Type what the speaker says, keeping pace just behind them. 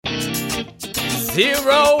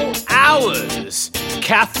0 hours.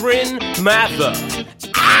 Catherine Mather.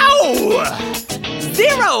 Ow!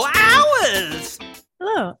 0 hours!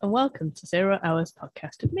 Hello, and welcome to 0 Hours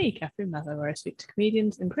Podcast with me, Catherine Mather, where I speak to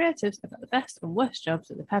comedians and creatives about the best and worst jobs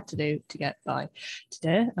that they've had to do to get by.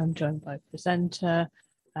 Today, I'm joined by presenter,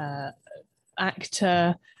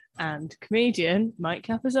 actor, and comedian Mike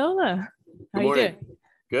Capozola. How are you doing?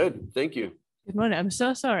 Good, thank you. Good morning. I'm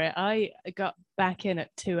so sorry. I got back in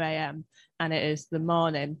at 2 a.m. and it is the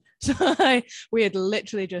morning. So we had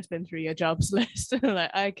literally just been through your jobs list.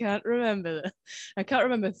 I can't remember that. I can't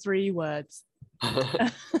remember 3 words.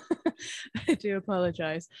 I do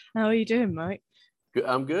apologize. How are you doing, Mike?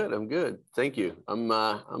 I'm good. Thank you. I'm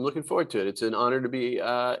looking forward to it. It's an honor to be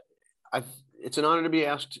it's an honor to be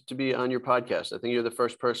asked to be on your podcast. I think you're the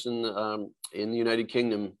first person in the United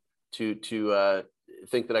Kingdom to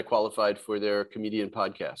think that I qualified for their comedian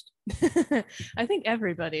podcast. I think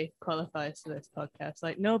everybody qualifies for this podcast.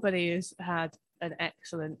 Like, nobody has had an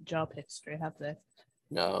excellent job history, have they?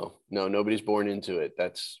 No, nobody's born into it.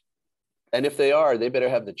 And if they are, they better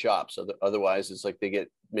have the chops. Otherwise, it's like they get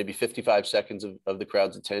maybe 55 seconds of the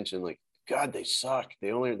crowd's attention. Like, God, they suck.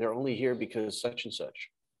 They're only here because such and such.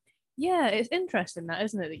 Yeah, it's interesting that,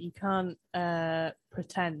 isn't it? That you can't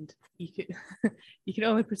pretend. You can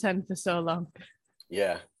only pretend for so long.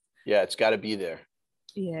 Yeah, it's got to be there.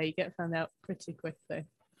 Yeah, you get found out pretty quickly.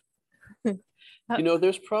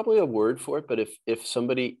 There's probably a word for it, but if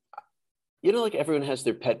somebody, like everyone has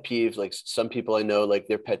their pet peeve. Like some people I know, like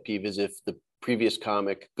their pet peeve is if the previous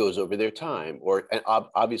comic goes over their time, or and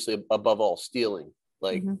obviously above all, stealing.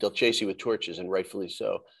 Like they'll chase you with torches, and rightfully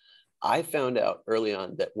so. I found out early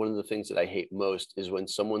on that one of the things that I hate most is when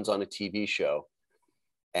someone's on a TV show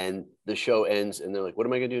and the show ends and they're like, what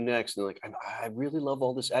am I going to do next? And they're like, I really love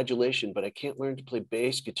all this adulation, but I can't learn to play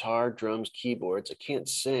bass, guitar, drums, keyboards. I can't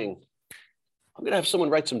sing. I'm going to have someone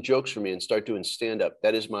write some jokes for me and start doing stand-up.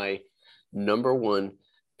 That is my number one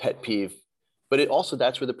pet peeve. But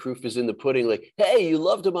that's where the proof is in the pudding. Like, hey, you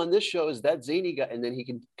loved him on this show. Is that zany guy? And then he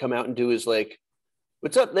can come out and do his like,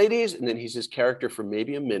 what's up, ladies? And then he's his character for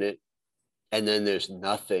maybe a minute. And then there's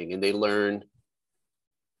nothing. And they learn.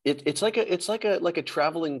 It's like a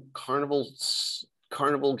traveling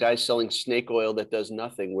carnival guy selling snake oil that does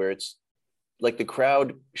nothing, where it's like the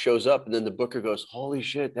crowd shows up and then the booker goes, holy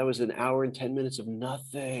shit, that was an hour and 10 minutes of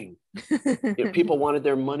nothing. People wanted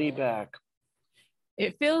their money back.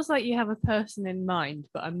 It feels like you have a person in mind,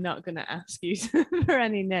 but I'm not going to ask you for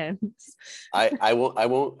any names. I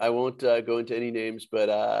won't go into any names,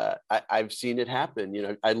 but I've seen it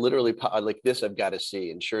happen. I literally like this. I've got to see,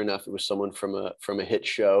 and sure enough, it was someone from a hit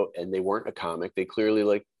show, and they weren't a comic. They clearly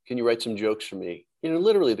like, can you write some jokes for me?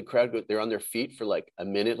 Literally the crowd they're on their feet for like a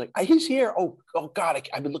minute. Like, he's here. Oh God,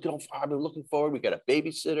 I've been looking forward. We got a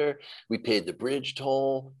babysitter. We paid the bridge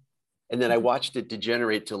toll. And then I watched it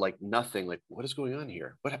degenerate to like nothing. Like, what is going on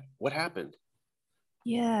here? What happened?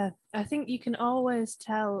 Yeah, I think you can always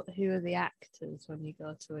tell who are the actors when you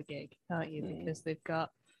go to a gig, can't you? Because they've got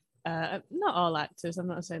not all actors. I'm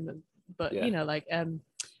not saying that, but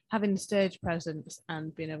having stage presence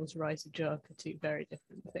and being able to write a joke are 2 very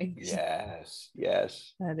different things.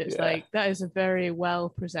 Yes. And it's like, that is a very well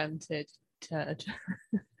presented turd.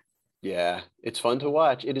 Yeah, it's fun to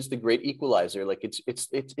watch. It is the great equalizer. Like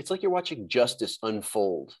it's like you're watching justice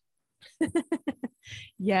unfold.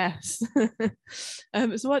 Yes.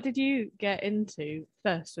 So what did you get into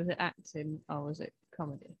first? Was it acting or was it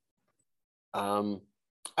comedy? I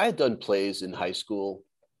had done plays in high school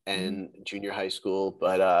and junior high school,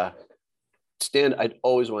 but I'd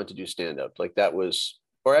always wanted to do stand-up. Like that was,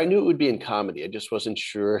 or I knew it would be in comedy. I just wasn't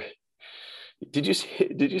sure. Did you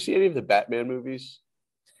see any of the Batman movies?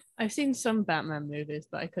 I've seen some Batman movies,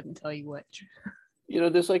 but I couldn't tell you which.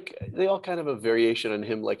 There's like, they all kind of a variation on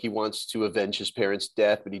him. Like he wants to avenge his parents'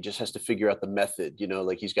 death, but he just has to figure out the method.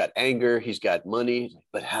 Like he's got anger, he's got money,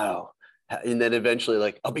 but how? And then eventually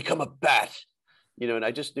like, I'll become a bat, and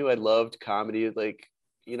I just knew I loved comedy. Like,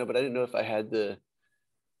 but I didn't know if I had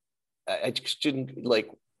I just didn't like,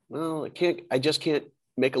 well, I just can't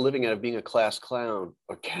make a living out of being a class clown,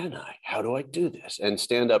 or can I? How do I do this? And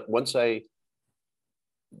stand up, once I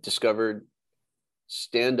discovered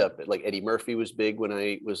stand-up, like Eddie Murphy was big when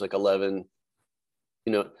I was like 11.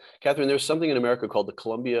 Catherine, there's something in America called the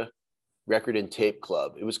Columbia Record and Tape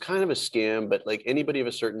Club. It was kind of a scam, but like anybody of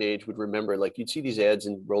a certain age would remember, like you'd see these ads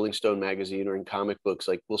in Rolling Stone magazine or in comic books,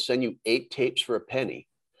 like we'll send you 8 tapes for a penny,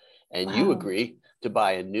 and you agree to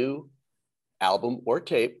buy a new album or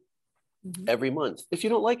tape every month. If you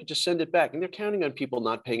don't like it, just send it back. And they're counting on people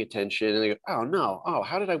not paying attention, and they go, oh no,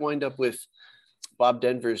 how did I wind up with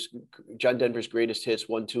John Denver's greatest hits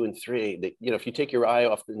 1, 2, and 3. That, you know, if you take your eye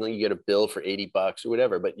off, then you get a bill for $80 or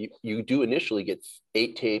whatever. But you do initially get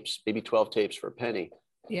 8 tapes, maybe 12 tapes for a penny.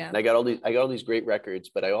 Yeah. And I got all these great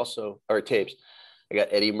records, but I also, or tapes. I got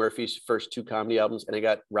Eddie Murphy's first 2 comedy albums, and I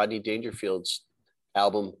got Rodney Dangerfield's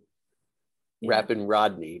album, Rappin'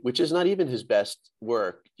 Rodney, which is not even his best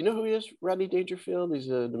work. You know who he is? Rodney Dangerfield. He's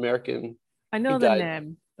an American. I know the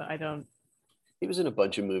name, but I don't. He was in a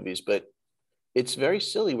bunch of movies, but it's very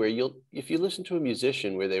silly where if you listen to a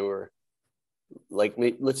musician where they were like,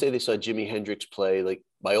 let's say they saw Jimi Hendrix play, like,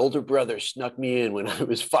 my older brother snuck me in when I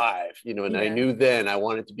was 5, you know, and I knew then I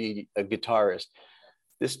wanted to be a guitarist.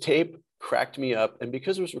 This tape cracked me up. And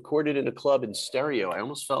because it was recorded in a club in stereo, I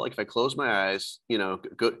almost felt like if I closed my eyes, you know,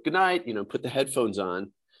 good night, you know, put the headphones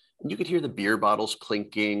on, and you could hear the beer bottles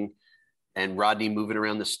clinking and Rodney moving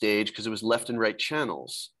around the stage because it was left and right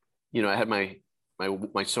channels. You know, I had my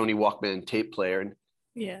Sony Walkman tape player, and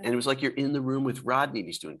it was like you're in the room with Rodney.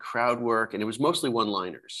 He's doing crowd work, and it was mostly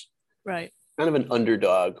one-liners. Right. Kind of an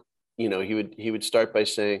underdog. You know, he would start by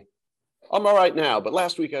saying, I'm all right now, but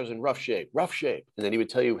last week I was in rough shape. And then he would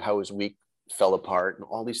tell you how his week fell apart and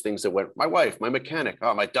all these things that went, my wife, my mechanic,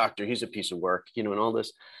 oh, my doctor, he's a piece of work, you know, and all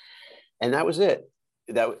this. And that was it.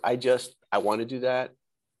 I want to do that.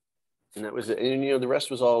 And that was it. And, you know, the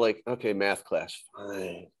rest was all like, okay, math class,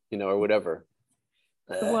 fine, you know, or whatever.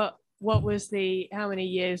 What was how many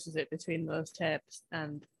years was it between those tapes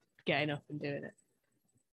and getting up and doing it?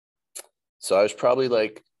 So I was probably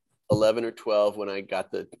like 11 or 12 when I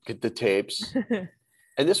got the tapes.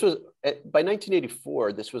 And this was, by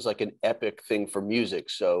 1984, this was like an epic thing for music.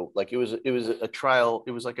 So like it was a trial.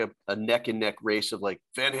 It was like a neck and neck race of like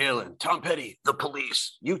Van Halen, Tom Petty, The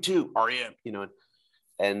Police, U2, R.E.M., you know,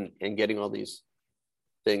 and getting all these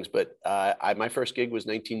things. But my first gig was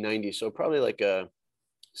 1990. So probably like a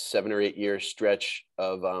 7 or 8 year stretch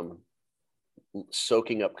of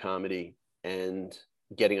soaking up comedy and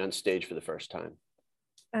getting on stage for the first time.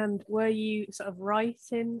 And were you sort of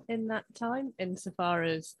writing in that time, insofar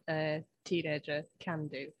as a teenager can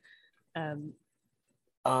do? I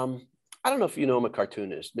don't know if you know I'm a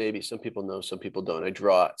cartoonist. Maybe some people know, some people don't. I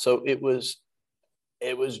draw. So it was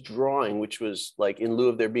drawing, which was like, in lieu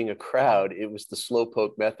of there being a crowd, it was the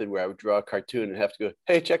slowpoke method where I would draw a cartoon and have to go,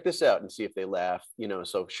 hey, check this out, and see if they laugh. You know,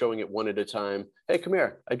 so showing it one at a time. Hey, come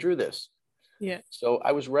here, I drew this. Yeah. So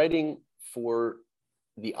I was writing for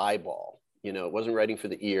the eyeball. You know, it wasn't writing for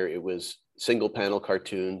the ear. It was single panel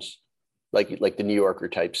cartoons, like the New Yorker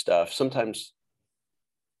type stuff. Sometimes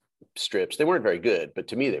strips. They weren't very good, but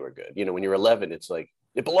to me they were good. You know, when you're 11, it's like,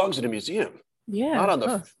 it belongs in a museum. Yeah.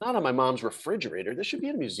 Not on my mom's refrigerator. This should be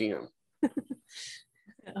in a museum.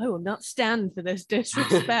 I will not stand for this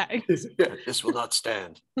disrespect. Yeah, this will not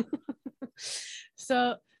stand.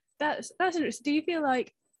 So that's interesting. Do you feel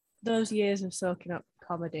like those years of soaking up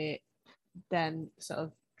comedy then sort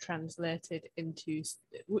of translated into,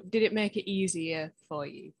 did it make it easier for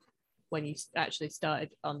you when you actually started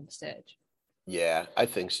on stage? Yeah, I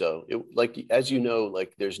think so. Like, as you know,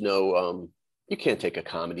 like there's no you can't take a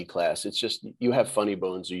comedy class. It's just, you have funny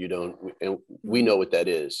bones or you don't, and we know what that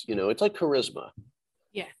is. You know, it's like charisma.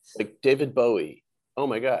 Yes. Like David Bowie. Oh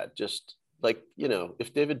my God, just like, you know,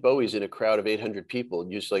 if David Bowie's in a crowd of 800 people,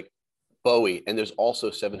 you just like Bowie, and there's also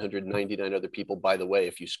 799 other people, by the way,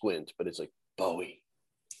 if you squint, but it's like Bowie.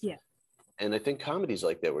 Yeah. And I think comedy's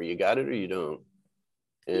like that, where you got it or you don't.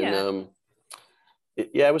 And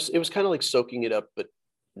yeah. it was kind of like soaking it up, but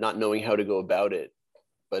not knowing how to go about it.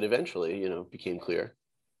 But eventually, you know, became clear.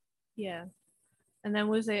 Yeah. And then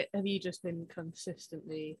have you just been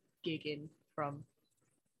consistently gigging from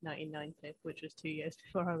 1990, which was 2 years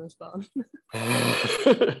before I was born?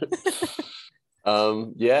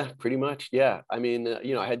 Yeah, pretty much. Yeah. I mean,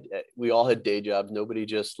 you know, we all had day jobs. Nobody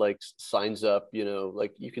just like signs up, you know,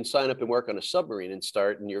 like you can sign up and work on a submarine and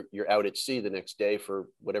start, and you're out at sea the next day for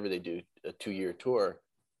whatever they do, a 2-year tour.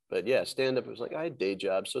 But yeah, stand up, it was like, I had day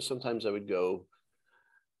jobs. So sometimes I would go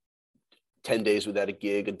 10 days without a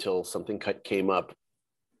gig until something came up,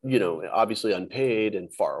 you know, obviously unpaid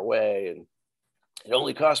and far away. And it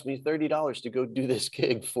only cost me $30 to go do this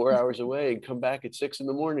gig 4 hours away and come back at 6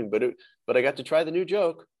 a.m. But I got to try the new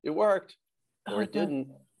joke. It worked, or it didn't.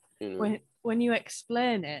 You know. When you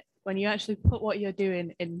explain it, when you actually put what you're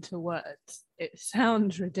doing into words, it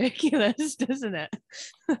sounds ridiculous, doesn't it?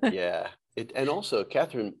 Yeah. And also,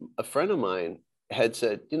 Catherine, a friend of mine, had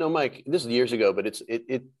said, you know, Mike, this is years ago, but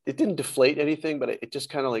it didn't deflate anything, but it just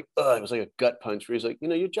kind of like, it was like a gut punch where he's like, you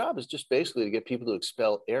know, your job is just basically to get people to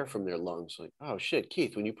expel air from their lungs. Like, oh shit,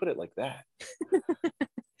 Keith, when you put it like that.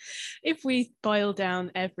 If we boil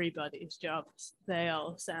down everybody's jobs, they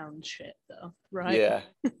all sound shit though, right? Yeah,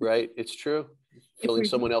 right. It's true. If Filling we-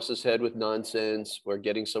 someone else's head with nonsense, or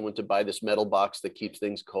getting someone to buy this metal box that keeps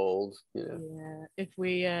things cold. Yeah. Yeah, if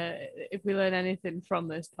we learn anything from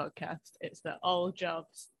this podcast, it's that all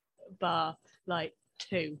jobs, bar like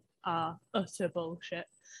two, are utter bullshit.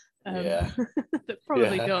 Yeah. That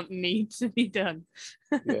probably Yeah. don't need to be done.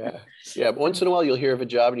 Yeah. Yeah. But once in a while you'll hear of a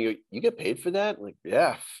job and you get paid for that? Like,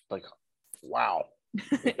 yeah. Like, wow.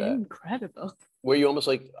 Like that. Incredible. Where you almost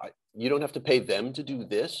like, you don't have to pay them to do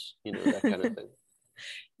this, that kind of thing.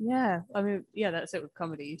 Yeah, I mean, yeah, that's it with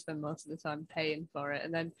comedy. You spend most of the time paying for it,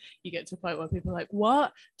 and then you get to a point where people are like,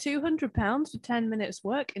 "What? £200 for 10 minutes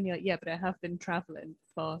work?" And you're like, "Yeah, but I have been traveling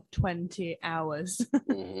for 20 hours."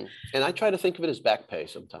 Hmm. And I try to think of it as back pay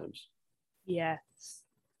sometimes. Yes,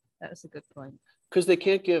 that's a good point. Because they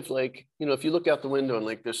can't give, like, if you look out the window and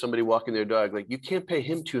like there's somebody walking their dog, like you can't pay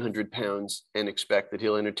him £200 and expect that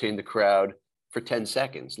he'll entertain the crowd for 10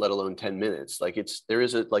 seconds, let alone 10 minutes. Like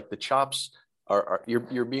the chops are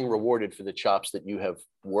you're being rewarded for the chops that you have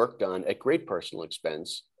worked on at great personal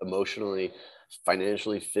expense, emotionally,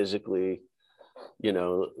 financially, physically,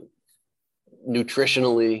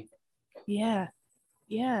 nutritionally. Yeah,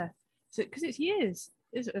 yeah. So because it's years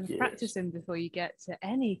of Years. practicing before you get to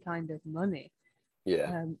any kind of money.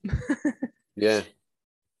 Yeah. Um, Yeah.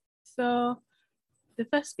 So the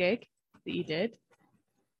first gig that you did,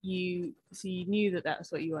 you knew that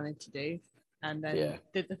that's what you wanted to do, and then Yeah.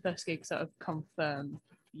 did the first gig sort of confirm,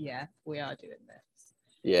 yeah, we are doing this?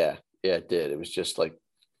 Yeah. Yeah, it did. It was just like,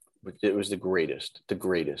 it was the greatest.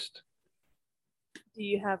 Do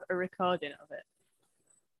you have a recording of it?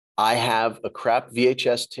 I have a crap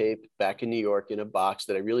VHS tape back in New York in a box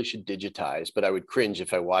that I really should digitize, but I would cringe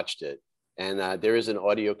if I watched it. And there is an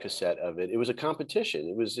audio cassette of it. It was a competition.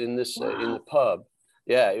 It was in this in the pub.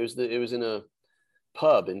 Yeah, it was in a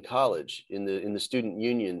pub in college in the student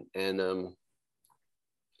union. And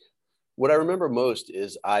what I remember most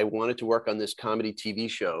is I wanted to work on this comedy TV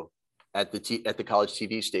show at the college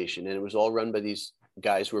TV station, and it was all run by these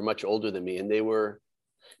guys who were much older than me, and they were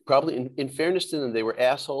probably, in fairness to them, they were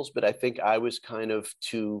assholes, but I think I was kind of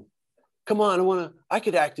too, come on, I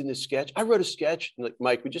could act in this sketch. I wrote a sketch. Like,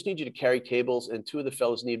 Mike, we just need you to carry tables, and two of the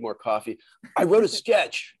fellas need more coffee. I wrote a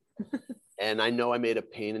sketch. And I know I made a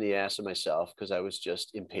pain in the ass of myself because I was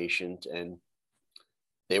just impatient, and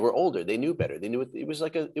they were older. They knew better. They knew it was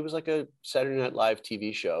like a Saturday Night Live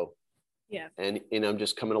TV show. Yeah. And I'm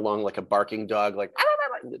just coming along like a barking dog, like,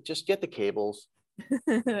 just get the cables.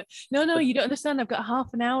 No, you don't understand. I've got half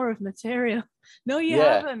an hour of material. No, you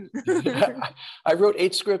haven't. I wrote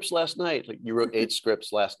 8 scripts last night. Like, you wrote 8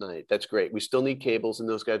 scripts last night. That's great. We still need cables, and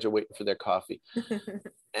those guys are waiting for their coffee.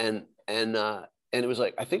 And it was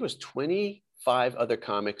like, I think it was 25 other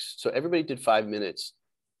comics. So everybody did 5 minutes,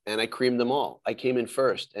 and I creamed them all. I came in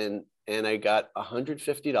first, and I got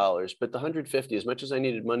 $150. But the $150, as much as I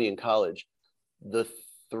needed money in college, the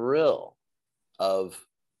thrill of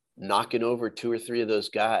knocking over 2 or 3 of those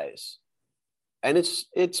guys, and it's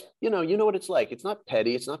you know what it's like. It's not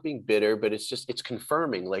petty, it's not being bitter, but it's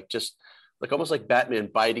confirming, like, just like almost like Batman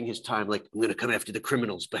biding his time, like, I'm gonna come after the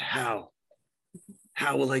criminals, but how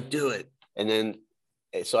will I do it? And then,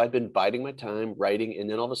 so I've been biding my time writing, and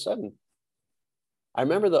then all of a sudden, I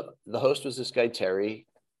remember the host was this guy Terry.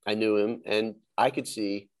 I knew him, and I could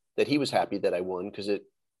see that he was happy that I won, because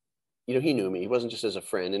he knew me. He wasn't just as a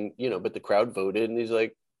friend, and but the crowd voted, and he's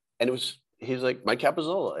like, Mike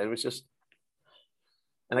Capozzolo. And it was just,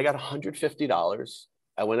 and I got $150.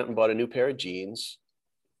 I went up and bought a new pair of jeans,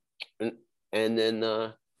 and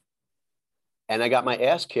then and I got my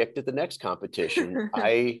ass kicked at the next competition.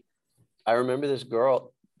 I remember this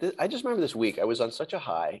girl. I just remember this week. I was on such a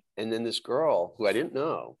high, and then this girl who I didn't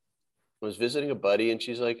know was visiting a buddy, and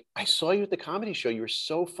she's like, I saw you at the comedy show. You were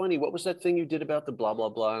so funny. What was that thing you did about the blah blah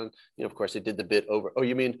blah? And of course, they did the bit over. Oh,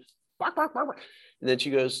 you mean? And then she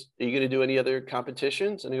goes, are you going to do any other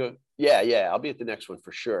competitions? And I go, yeah, I'll be at the next one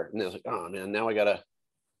for sure. And I was like, oh man, now I got to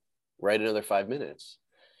write another 5 minutes.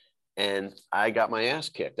 And I got my ass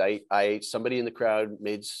kicked. Somebody in the crowd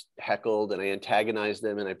heckled, and I antagonized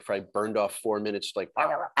them, and I probably burned off 4 minutes, like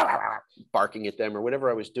barking at them or whatever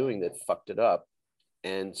I was doing that fucked it up.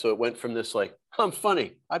 And so it went from this, like, I'm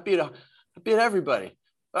funny, I beat everybody,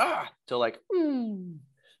 to like,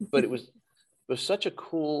 but it was such a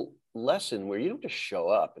cool lesson where you don't just show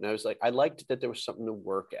up. And I was like, I liked that there was something to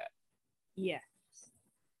work at. Yes.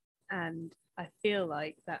 And I feel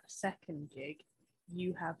like that second gig,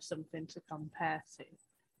 you have something to compare to.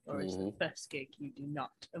 Whereas Mhm. the first gig, you do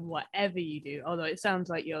not. And whatever you do, although it sounds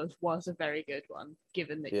like yours was a very good one,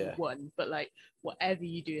 given that you Yeah. won, but like whatever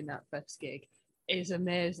you do in that first gig is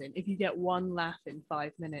amazing. If you get one laugh in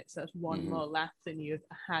 5 minutes, that's one Mhm. more laugh than you've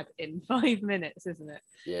had in 5 minutes, isn't it?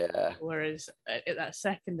 Yeah. Whereas at that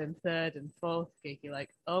second and third and fourth gig, you're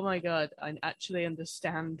like, oh my God, I actually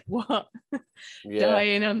understand what Yeah.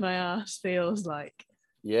 dying on my ass feels like.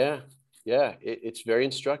 Yeah. Yeah. It's very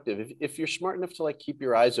instructive. If you're smart enough to like keep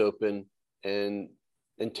your eyes open and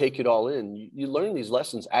take it all in, you learn these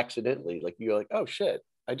lessons accidentally. Like you're like, oh shit,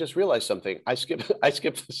 I just realized something. I skipped I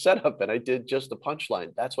skipped the setup and I did just the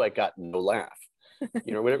punchline. That's why I got no laugh.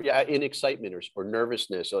 Whatever, yeah, in excitement or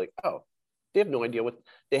nervousness, like, oh, they have no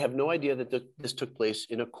idea that this took place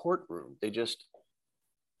in a courtroom. They just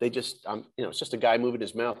it's just a guy moving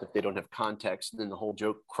his mouth. If they don't have context, then the whole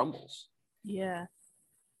joke crumbles. Yeah.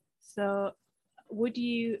 So would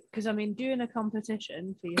you, because I mean, doing a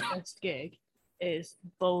competition for your first gig is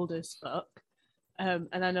bold as fuck. And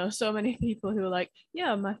I know so many people who are like,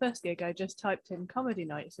 yeah, my first gig, I just typed in comedy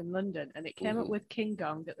nights in London and it came up with King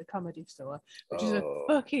Gong at the Comedy Store, which is a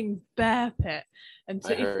fucking bear pit. And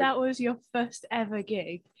so if that was your first ever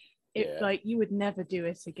gig, like you would never do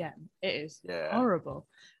it again. It is horrible.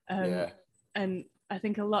 And I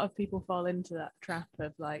think a lot of people fall into that trap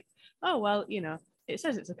of like, oh, well, it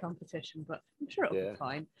says it's a competition, but I'm sure it'll be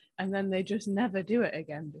fine. And then they just never do it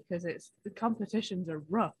again because the competitions are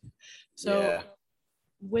rough. So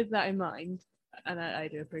with that in mind, and I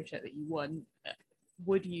do appreciate that you won,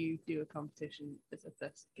 would you do a competition as a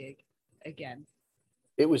first gig again?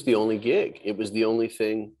 It was the only gig. It was the only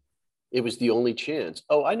thing. It was the only chance.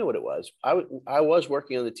 Oh, I know what it was. I was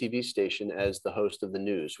working on the TV station as the host of the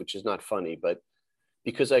news, which is not funny, but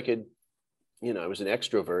because I could, I was an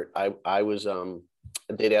extrovert. I was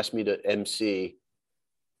they'd asked me to MC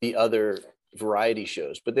the other variety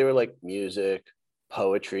shows, but they were like music,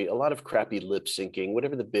 poetry, a lot of crappy lip syncing,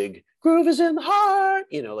 whatever the big groove is in the heart,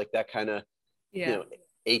 like that kind of,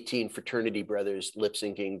 18 fraternity brothers lip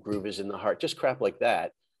syncing, groove is in the heart, just crap like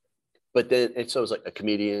that. But then, and so it was like a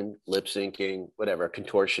comedian, lip syncing, whatever, a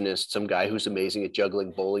contortionist, some guy who's amazing at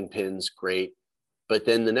juggling bowling pins, great. But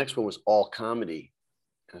then the next one was all comedy.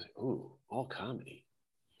 I was like, ooh, all comedy.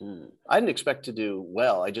 I didn't expect to do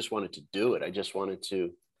well. I just wanted to do it. I just wanted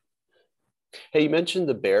to. Hey, you mentioned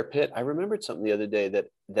the bear pit. I remembered something the other day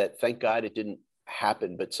that thank God it didn't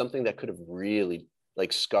happen, but something that could have really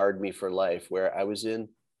like scarred me for life, where I was in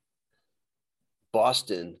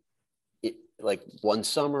Boston like one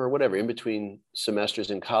summer or whatever, in between semesters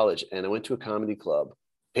in college. And I went to a comedy club,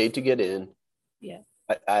 paid to get in. Yeah.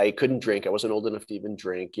 I couldn't drink. I wasn't old enough to even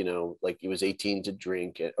drink, like it was 18 to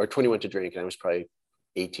drink or 21 to drink. And I was probably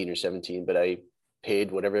 18 or 17, but I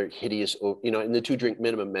paid whatever hideous, and the 2-drink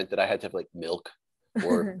minimum meant that I had to have like milk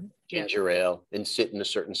or ginger ale and sit in a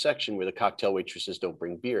certain section where the cocktail waitresses don't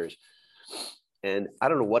bring beers. And I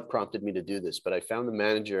don't know what prompted me to do this, but I found the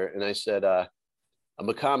manager and I said, I'm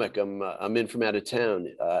a comic. I'm in from out of town.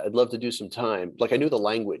 I'd love to do some time. Like I knew the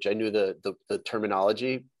language, I knew the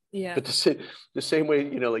terminology. Yeah. But the same way,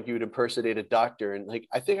 like you would impersonate a doctor, and like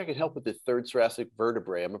I think I can help with the third thoracic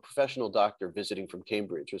vertebrae. I'm a professional doctor visiting from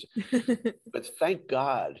Cambridge. But thank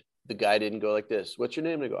God the guy didn't go like this. What's your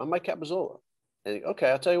name? And I go, I'm Mike Capizzola. And he,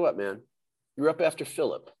 okay, I'll tell you what, man. You're up after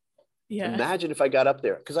Philip. Yeah. Imagine if I got up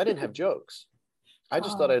there, because I didn't have jokes. I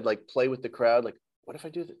just thought I'd like play with the crowd. Like, what if I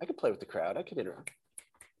do this? I could play with the crowd. I could interact.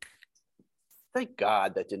 Thank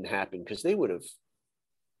God that didn't happen, because they would have.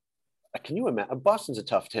 Can you imagine? Boston's a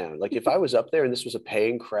tough town. Like if I was up there and this was a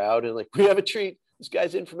paying crowd and like, we have a treat, this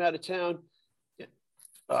guy's in from out of town.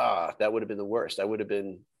 That would have been the worst. I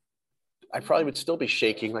probably would still be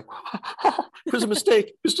shaking like, it was a mistake.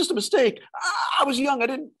 It was just a mistake. I was young. I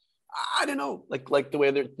didn't know. Like the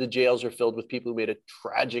way the jails are filled with people who made a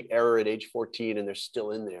tragic error at age 14 and they're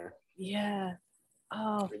still in there. Yeah.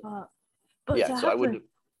 Oh, fuck. But yeah, so I wouldn't.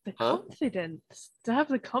 The confidence, to have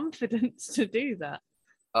the confidence to do that.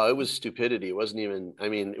 Oh, it was stupidity. It wasn't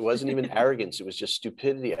even arrogance. It was just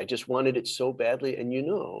stupidity. I just wanted it so badly. And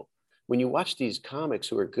when you watch these comics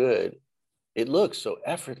who are good, it looks so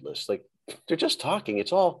effortless. Like they're just talking.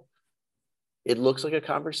 It looks like a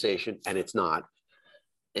conversation and it's not.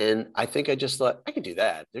 And I think I just thought I could do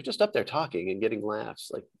that. They're just up there talking and getting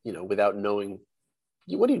laughs, like, without knowing.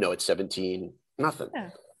 What do you know at 17? Nothing.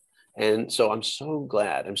 Yeah. And so I'm so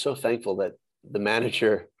glad. I'm so thankful that the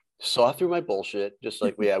manager saw through my bullshit, just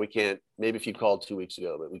like, yeah, we can't. Maybe if you called 2 weeks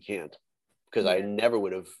ago, but we can't, because I never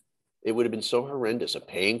would have. It would have been so horrendous, a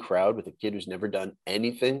paying crowd with a kid who's never done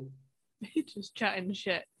anything. Just chatting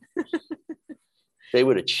shit. They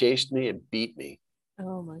would have chased me and beat me.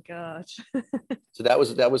 Oh my God. So that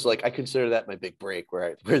was like, I consider that my big break,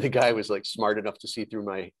 where the guy was like smart enough to see through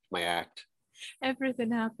my act.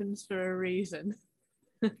 Everything happens for a reason.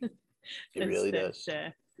 It As really they does.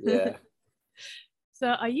 say. Yeah. So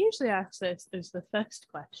I usually ask this as the first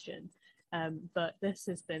question, but this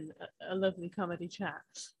has been a lovely comedy chat.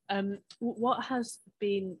 What has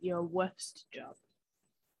been your worst job?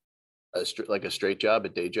 Like a straight job, a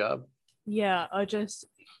day job. Yeah,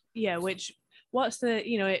 what's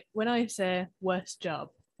the, when I say worst job,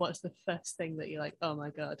 what's the first thing that you're like, oh my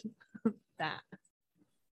God, that?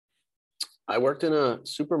 I worked in a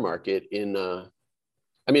supermarket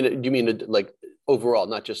I mean, do you mean like overall,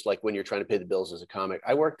 not just like when you're trying to pay the bills as a comic?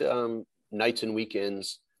 I worked nights and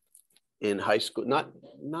weekends in high school, not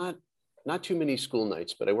too many school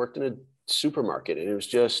nights, but I worked in a supermarket, and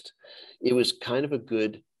it was kind of a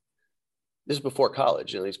good, this is before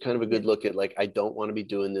college, it's kind of a good look at like, I don't want to be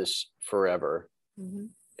doing this forever. Mm-hmm.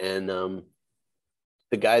 And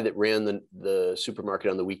the guy that ran the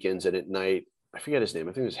supermarket on the weekends and at night, I forget his name.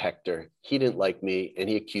 I think it was Hector. He didn't like me, and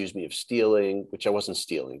he accused me of stealing, which I wasn't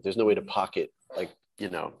stealing. There's no way to pocket,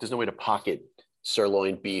 there's no way to pocket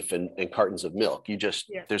sirloin beef and cartons of milk.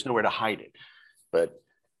 There's nowhere to hide it.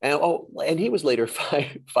 And he was later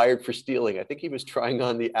fired for stealing. I think he was trying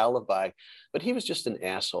on the alibi, but he was just an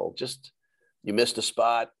asshole. Just, you missed a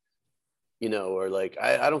spot, or like,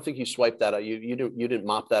 I don't think you swiped that out. You didn't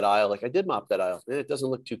mop that aisle. Like, I did mop that aisle. It doesn't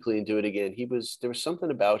look too clean. Do it again. There was something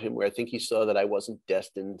about him where I think he saw that I wasn't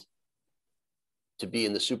destined to be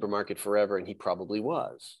in the supermarket forever, and he probably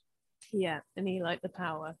was. Yeah, and he liked the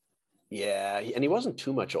power. Yeah, and he wasn't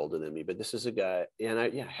too much older than me, but this is a guy, and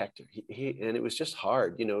Hector. And it was just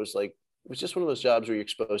hard. It was just one of those jobs where you're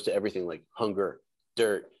exposed to everything, like hunger,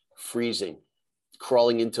 dirt, freezing,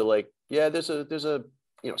 crawling into like, there's a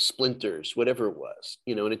splinters, whatever it was,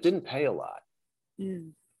 and it didn't pay a lot.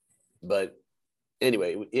 But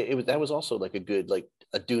anyway, that was also like a good, like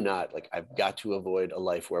a do not, like, I've got to avoid a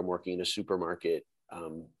life where I'm working in a supermarket,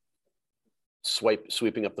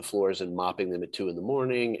 sweeping up the floors and mopping them at 2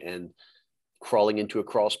 a.m. and crawling into a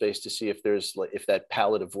crawl space to see if that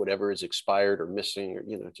pallet of whatever is expired or missing, or,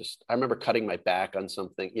 I remember cutting my back on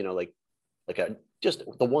something, just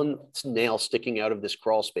the one nail sticking out of this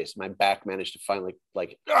crawl space. My back managed to find what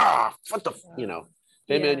the,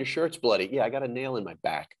 hey man, your shirt's bloody. Yeah, I got a nail in my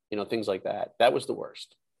back, things like that. That was the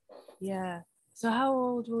worst. Yeah. So how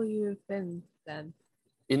old will you have been then?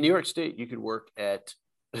 In New York State, you could work at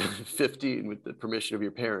 15 with the permission of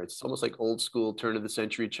your parents. It's almost like old school turn of the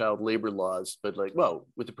century child labor laws, but like, well,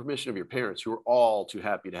 with the permission of your parents, who were all too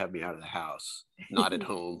happy to have me out of the house, not at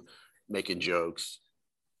home, making jokes,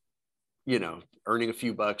 earning a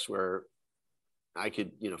few bucks where I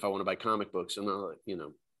could, if I want to buy comic books, and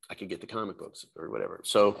I could get the comic books or whatever.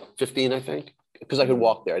 So 15, I think, because I could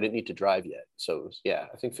walk there. I didn't need to drive yet. So it was,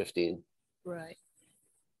 I think 15. Right.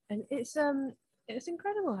 And it's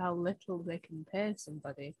incredible how little they can pay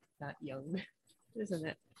somebody that young, isn't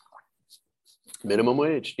it? Minimum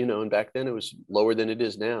wage, and back then it was lower than it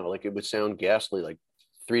is now. Like, it would sound ghastly, like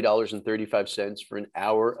 $3.35 for an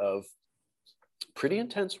hour of pretty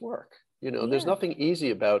intense work. There's nothing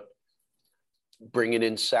easy about bringing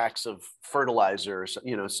in sacks of fertilizer,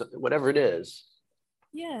 whatever it is.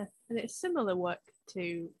 Yeah, and it's similar work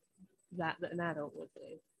to that an adult would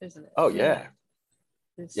do, isn't it? Oh yeah.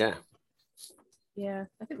 Yeah,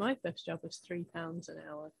 I think my first job was £3 an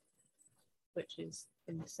hour, which is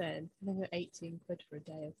insane. I think 18 quid for a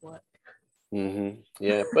day of work. Mm-hmm.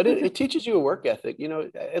 Yeah, but it teaches you a work ethic.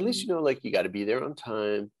 At least like, you got to be there on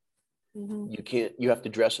time. Mm-hmm. You have to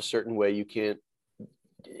dress a certain way. You can't.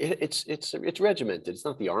 It's regimented. It's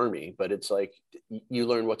not the army, but it's like, you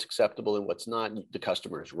learn what's acceptable and what's not. The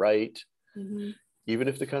customer is right. Mm-hmm. Even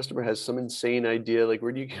if the customer has some insane idea, like,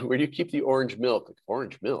 where do you keep the orange milk? Like,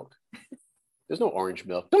 orange milk? There's no orange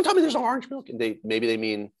milk. Don't tell me there's no orange milk. And maybe they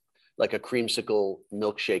mean like a creamsicle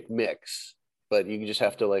milkshake mix, but you just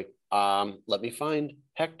have to like, let me find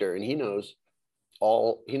Hector, and he knows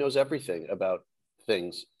everything about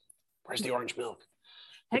things. Where's the orange milk?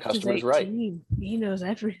 The Hector's customer's 18. right. He knows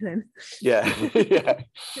everything. Yeah. Yeah.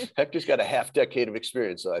 Hector's got a half decade of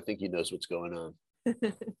experience, so I think he knows what's going on.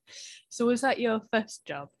 So was that your first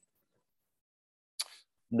job?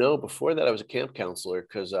 No, before that I was a camp counselor,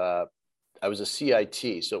 because I was a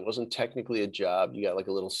CIT, so it wasn't technically a job. You got like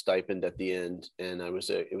a little stipend at the end, and it was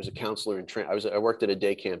a counselor in training. I worked at a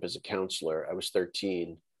day camp as a counselor. I was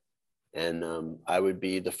 13, and I would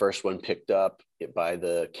be the first one picked up by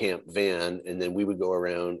the camp van, and then we would go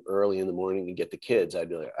around early in the morning and get the kids.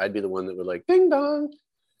 I'd be the one that would like ding dong,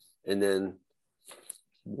 and then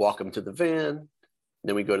walk them to the van,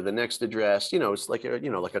 Then we go to the next address. It's like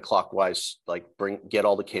like a clockwise, like get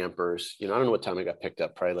all the campers. I don't know what time I got picked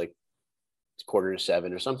up. Probably like it's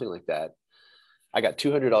 6:45 or something like that. I got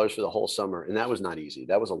 $200 for the whole summer, and that was not easy.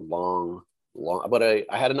 That was a long, but I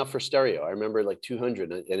had enough for stereo. I remember like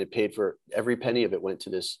 200, and it paid for every penny of it. Went to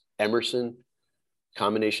this Emerson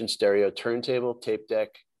combination stereo turntable, tape deck,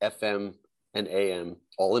 FM, and AM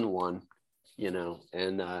all in one.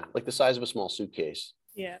 And like the size of a small suitcase.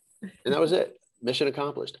 Yeah. And that was it. Mission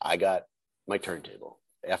accomplished. I got my turntable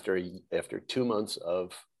after 2 months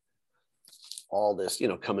of all this,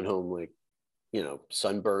 coming home like,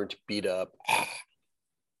 sunburnt, beat up,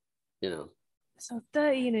 So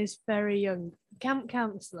 13 is very young. Camp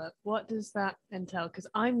counselor, what does that entail? Because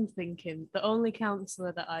I'm thinking the only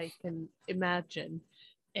counselor that I can imagine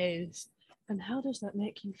is, and how does that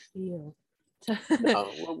make you feel?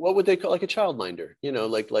 What would they call, like a childminder?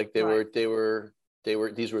 Like they Right. were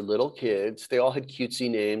these were little kids. They all had cutesy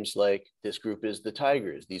names, like this group is the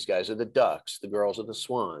Tigers, these guys are the Ducks, the girls are the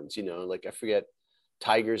Swans. Like I forget,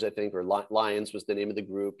 Tigers, I think, or Lions was the name of the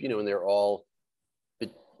group. And they're all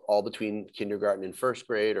between kindergarten and first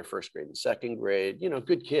grade, or first grade and second grade.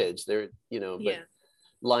 Good kids. They're Yeah.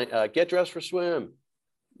 but get dressed for swim.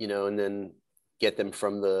 And then get them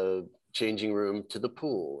from the changing room to the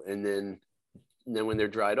pool, and then when they're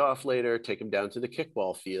dried off later, take them down to the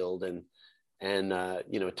kickball field, and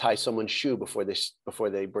tie someone's shoe before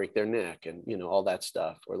they break their neck, and all that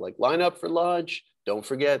stuff. Or like, line up for lunch, don't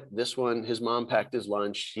forget this one, his mom packed his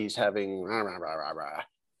lunch, he's having rah, rah, rah, rah, rah.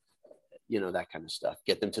 That kind of stuff.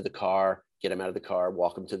 Get them to the car, get them out of the car,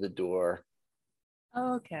 walk them to the door.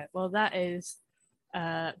 Okay. Well, that is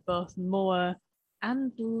both more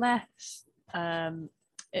and less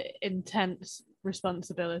intense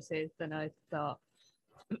responsibilities than I thought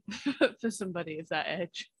for somebody of that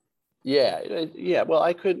age. Yeah. Well,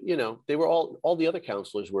 I could, they were all the other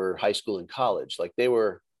counselors were high school and college. Like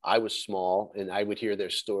I was small, and I would hear their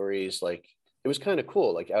stories. Like it was kind of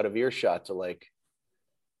cool, like out of earshot, to like,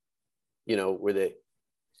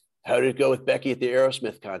 how did it go with Becky at the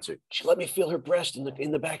Aerosmith concert? She let me feel her breast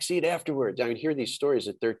in the back seat afterwards. I would hear these stories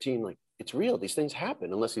at 13, like it's real. These things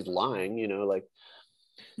happen, unless he's lying, like,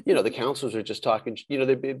 the counselors are just talking,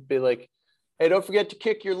 they'd be like, hey, don't forget to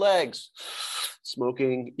kick your legs.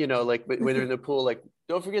 Smoking, like when they're in the pool, like,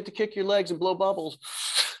 don't forget to kick your legs and blow bubbles.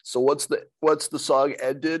 So once the song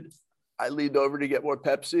ended, I leaned over to get more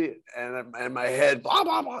Pepsi, and my head, blah,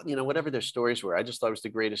 blah, blah, whatever their stories were. I just thought it was the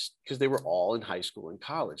greatest, because they were all in high school and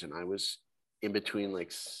college. And I was in between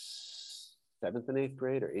like 7th and 8th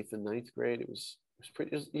grade, or 8th and 9th grade. It was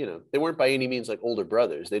pretty, they weren't by any means like older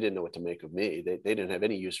brothers. They didn't know what to make of me. They didn't have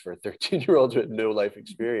any use for a 13-year-old with no life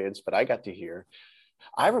experience, but I got to hear.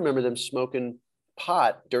 I remember them smoking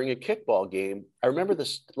pot during a kickball game. I remember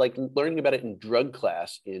this, like learning about it in drug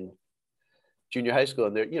class in junior high school,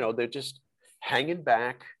 and they're just hanging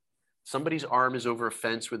back. Somebody's arm is over a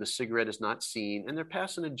fence where the cigarette is not seen, and they're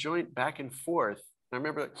passing a joint back and forth. And I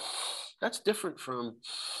remember, like, that's different from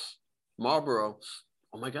Marlboro.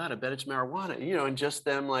 Oh my God, I bet it's marijuana, and just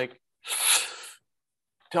them like,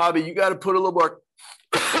 Tommy, you got to put a little more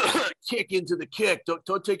kick into the kick.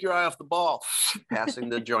 Don't take your eye off the ball. Passing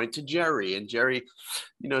the joint to Jerry, and Jerry,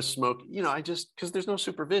 smoke. I just, because there's no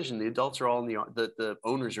supervision. The adults are all in the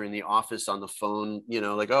owners are in the office on the phone.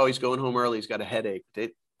 Like, oh, he's going home early. He's got a headache. There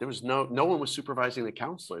was no one was supervising the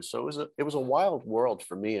counselors. So it was a wild world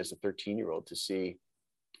for me as a 13-year-old to see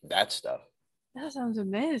that stuff. That sounds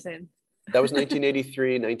amazing. That was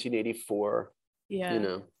 1983, 1984.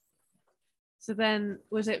 Yeah. So then,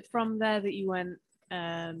 was it from there that you went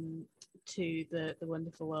to the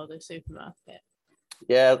wonderful world of supermarket?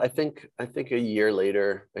 Yeah, I think a year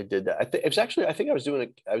later I did that. I think I was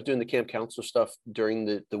doing the camp counselor stuff during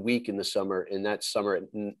the week in the summer, and that summer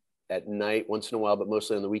at night once in a while, but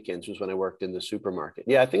mostly on the weekends was when I worked in the supermarket.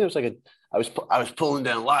 Yeah, I think it was like I was pulling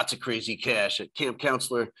down lots of crazy cash at camp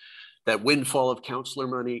counselor, that windfall of counselor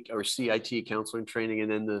money, or CIT, counseling training,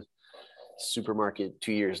 and then the supermarket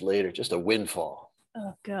 2 years later, just a windfall.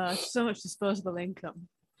 Oh gosh, so much disposable income.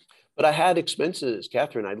 But I had expenses,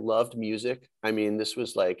 Catherine. I loved music. I mean, this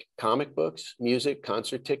was like comic books, music,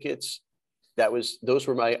 concert tickets. Those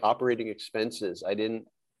were my operating expenses.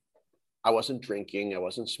 I wasn't drinking. I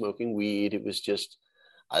wasn't smoking weed. It was just,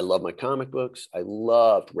 I love my comic books. I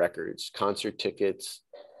loved records, concert tickets,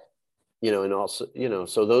 and also,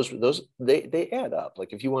 so those they add up.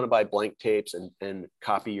 Like if you want to buy blank tapes and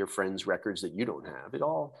copy your friends' records that you don't have, it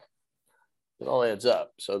all adds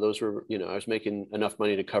up. So those were, I was making enough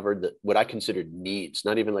money to cover what I considered needs,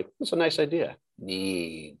 not even like, it's a nice idea,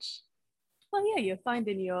 needs. Well, yeah, you're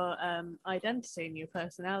finding your identity and your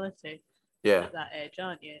personality. Yeah. at that age,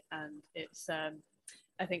 aren't you? And it's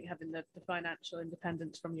I think having the financial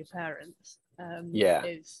independence from your parents Yeah.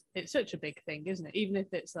 is it's such a big thing, isn't it? Even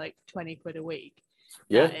if it's like 20 quid a week,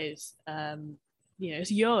 Yeah. that is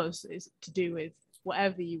it's yours. It's to do with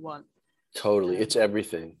whatever you want. Totally. It's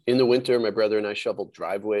everything. In the winter, my brother and I shoveled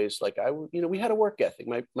driveways. Like we had a work ethic.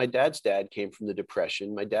 My dad's dad came from the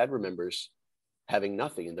Depression. My dad remembers having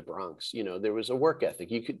nothing in the Bronx. There was a work ethic.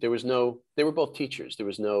 They were both teachers. There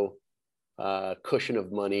was no cushion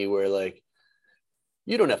of money where like,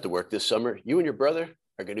 you don't have to work this summer. You and your brother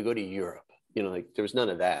are going to go to Europe. Like there was none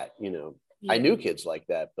of that, Yeah. I knew kids like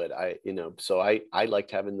that, but so I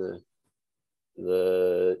liked having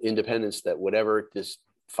the independence that whatever this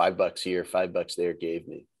 $5 here, $5 there gave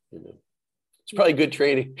me, it's probably good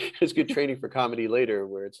training. It's good training for comedy later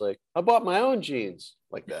where it's like, I bought my own jeans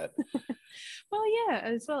like that. Well, yeah,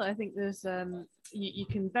 as well. I think there's you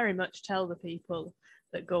can very much tell the people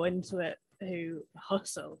that go into it who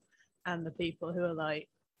hustle and the people who are like,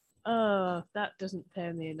 oh, that doesn't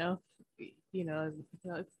pay me enough.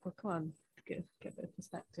 Well, come on, get a bit of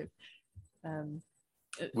perspective.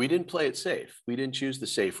 We didn't play it safe. We didn't choose the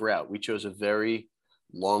safe route. We chose a very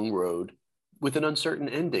long road with an uncertain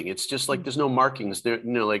ending. It's just like there's no markings there.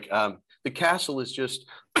 The castle is just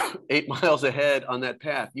 8 miles ahead on that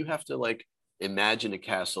path. You have to like imagine a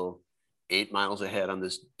castle 8 miles ahead on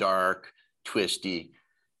this dark, twisty,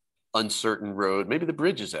 uncertain road. Maybe the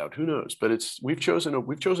bridge is out. Who knows? But we've chosen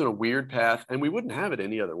a weird path, and we wouldn't have it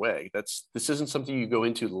any other way. This isn't something you go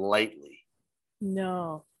into lightly.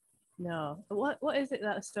 No. What is it,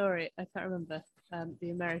 that story? I can't remember.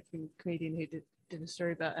 The American comedian who did a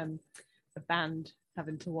story about a band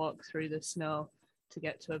having to walk through the snow to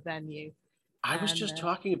get to a venue. I was just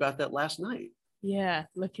talking about that last night. Yeah,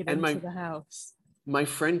 looking into the house. My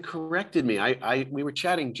friend corrected me. We were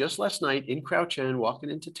chatting just last night in Crouch End, walking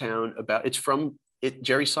into town about it's from it.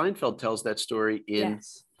 Jerry Seinfeld tells that story in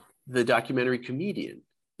the documentary Comedian.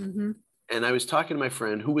 Mm-hmm. And I was talking to my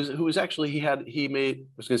friend who was actually he had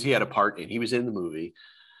a part in. He was in the movie.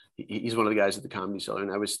 He's one of the guys at the Comedy Cellar,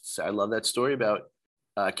 and I love that story about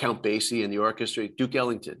Count Basie and the orchestra. Duke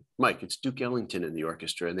Ellington, Mike, it's Duke Ellington in the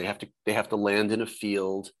orchestra, and they have to land in a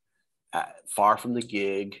field far from the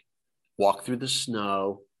gig, walk through the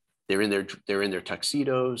snow. They're in their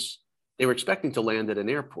tuxedos. They were expecting to land at an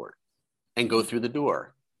airport and go through the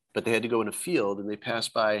door, but they had to go in a field, and they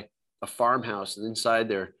passed by a farmhouse, and inside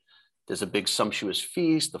there's a big sumptuous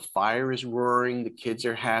feast. The fire is roaring. The kids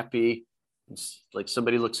are happy. It's like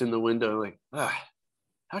somebody looks in the window like,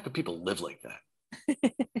 how could people live like that?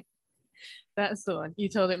 That's the one. You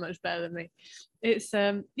told it much better than me. It's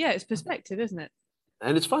it's perspective, isn't it?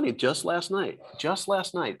 And it's funny, just last night,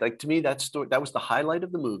 like to me, that was the highlight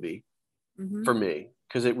of the movie for me,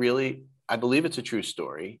 because I believe it's a true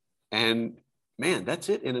story. And man, that's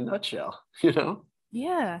it in a nutshell,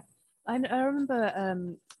 Yeah. I remember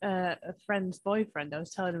a friend's boyfriend, I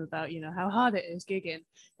was telling him about, how hard it is gigging.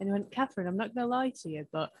 And he went, Catherine, I'm not going to lie to you,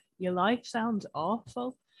 but your life sounds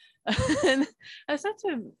awful. And I said to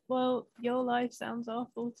him, well, your life sounds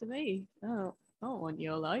awful to me. Oh, I don't want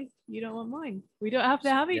your life. You don't want mine. We don't have to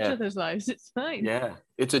have each other's lives. It's fine. Yeah.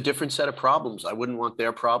 It's a different set of problems. I wouldn't want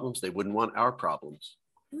their problems. They wouldn't want our problems.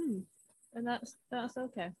 And that's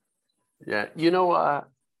okay. Yeah.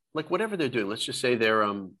 Like whatever they're doing, let's just say they're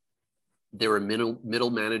a middle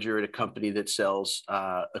manager at a company that sells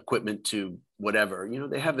equipment to whatever,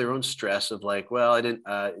 they have their own stress of like, well, I didn't,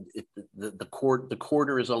 the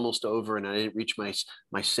quarter is almost over and I didn't reach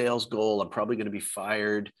my sales goal. I'm probably going to be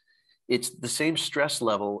fired. It's the same stress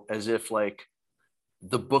level as if like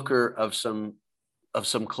the booker of some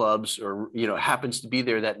clubs or, happens to be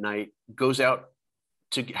there that night, goes out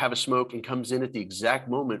to have a smoke and comes in at the exact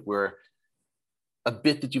moment where a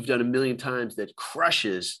bit that you've done a million times that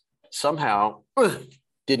crushes somehow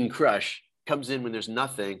didn't crush, comes in when there's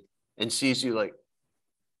nothing and sees you like,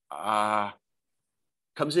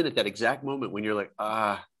 comes in at that exact moment when you're like,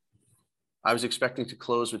 I was expecting to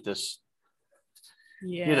close with this.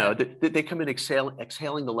 Yeah. They come in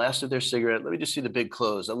exhaling the last of their cigarette. Let me just see the big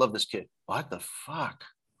close. I love this kid. What the fuck?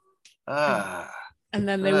 And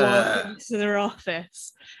then they walk into their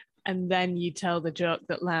office and then you tell the joke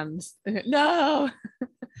that lands. No.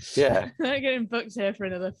 Yeah. They're getting booked here for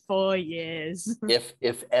another 4 years.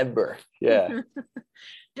 If ever. Yeah.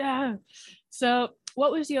 Yeah. So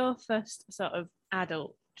what was your first sort of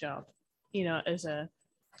adult job, as a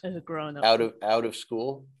grown-up? Out of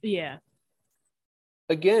school? Yeah.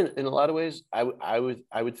 Again, in a lot of ways, I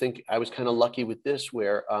would think I was kind of lucky with this,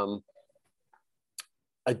 where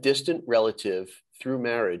a distant relative through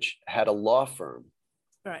marriage had a law firm.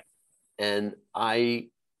 Right. And I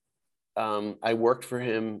I worked for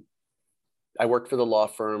him. I worked for the law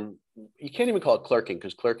firm. You can't even call it clerking,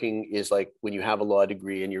 because clerking is like when you have a law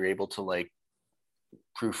degree and you're able to like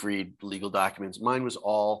proofread legal documents. Mine was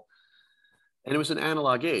all, and it was an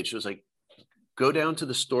analog age. It was like, go down to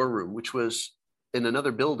the storeroom, which was in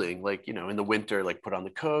another building, like, you know, in the winter, like put on the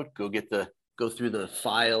coat, go through the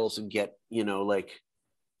files and get, you know, like,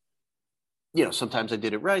 you know, sometimes I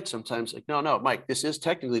did it right. Sometimes like, no, Mike, this is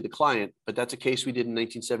technically the client, but that's a case we did in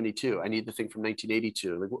 1972. I need the thing from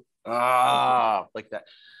 1982. Like, like that.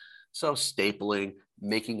 So stapling,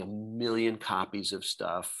 making a million copies of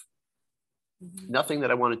stuff, nothing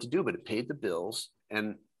that I wanted to do, but it paid the bills.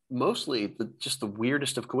 And mostly just the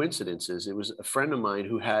weirdest of coincidences. It was a friend of mine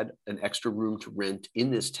who had an extra room to rent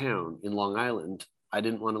in this town in Long Island. I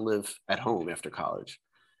didn't want to live at home after college.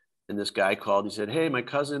 And this guy called, he said, hey, my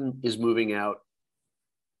cousin is moving out.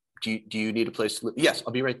 Do you need a place to live? Yes,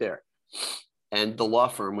 I'll be right there. And the law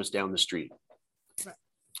firm was down the street. Right.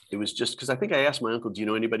 It was just because I think I asked my uncle, do you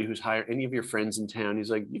know anybody who's hired, any of your friends in town?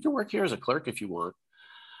 He's like, you can work here as a clerk if you want.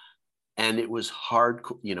 And it was hard,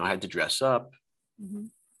 you know, I had to dress up. Mm-hmm.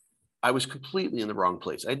 I was completely in the wrong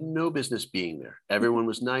place. I had no business being there. Everyone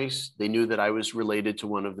was nice. They knew that I was related to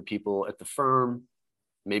one of the people at the firm.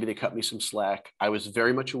 Maybe they cut me some slack. I was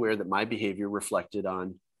very much aware that my behavior reflected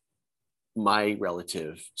on my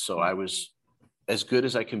relative. So I was as good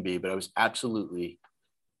as I can be, but I was absolutely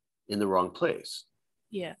in the wrong place.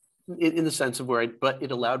 Yeah. In the sense of but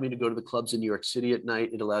it allowed me to go to the clubs in New York City at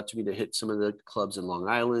night. It allowed me to hit some of the clubs in Long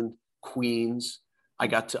Island, Queens. I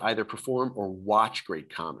got to either perform or watch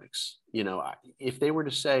great comics. You know, if they were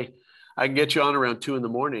to say, I can get you on around 2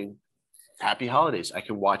 a.m, happy holidays. I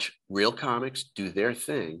can watch real comics do their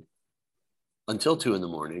thing until 2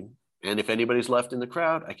 a.m. And if anybody's left in the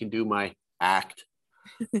crowd, I can do my act.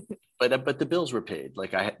 But the bills were paid.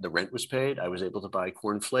 Like the rent was paid. I was able to buy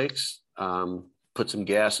cornflakes, put some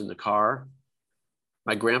gas in the car.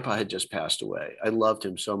 My grandpa had just passed away. I loved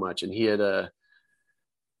him so much. And he had a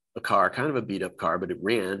car, kind of a beat up car, but it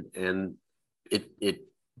ran, and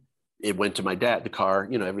it went to my dad. The car,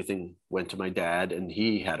 you know, everything went to my dad, and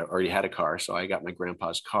he already had a car. So I got my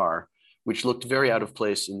grandpa's car, which looked very out of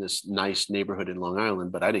place in this nice neighborhood in Long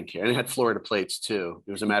Island, but I didn't care. And it had Florida plates too.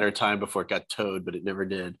 It was a matter of time before it got towed, but it never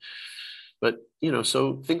did. But, you know,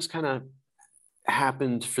 so things kind of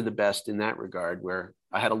happened for the best in that regard, where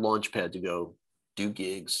I had a launch pad to go do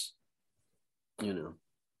gigs, you know.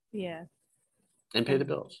 Yeah. And pay the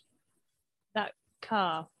bills. That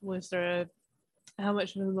car, was there how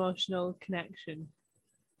much of an emotional connection?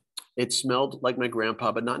 It smelled like my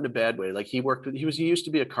grandpa, but not in a bad way. Like he used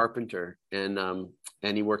to be a carpenter, and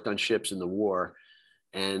he worked on ships in the war,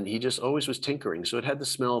 and he just always was tinkering. So it had the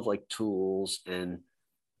smell of like tools and,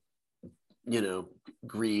 you know,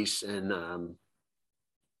 grease. And,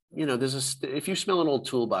 you know, if you smell an old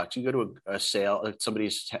toolbox, you go to a sale at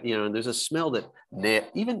somebody's, you know, and there's a smell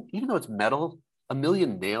that even though it's metal, a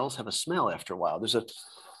million nails have a smell after a while.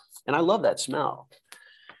 And I love that smell.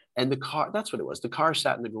 And the car, that's what it was. The car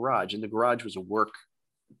sat in the garage, and the garage was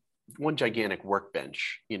one gigantic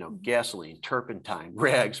workbench, you know, gasoline, turpentine,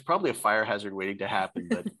 rags, probably a fire hazard waiting to happen.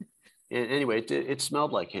 But anyway, it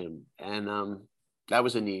smelled like him. And that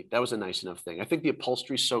was a nice enough thing. I think the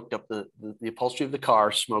upholstery soaked up the upholstery of the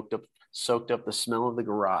car, soaked up the smell of the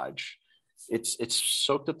garage. It's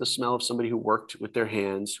soaked up the smell of somebody who worked with their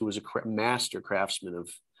hands, who was a master craftsman of,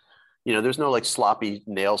 you know, there's no like sloppy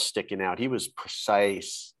nails sticking out. He was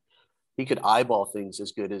precise. He could eyeball things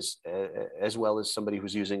as good as well as somebody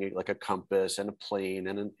who's using like a compass and a plane.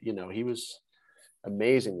 And, you know, he was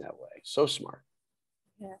amazing that way. So smart.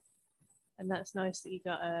 Yeah. And that's nice that you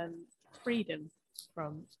got freedom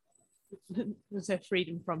from, was there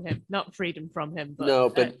freedom from him? Not freedom from him, but no,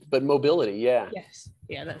 but mobility. Yeah. Yes.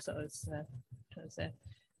 Yeah, that's what I was trying to say.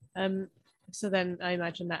 So then I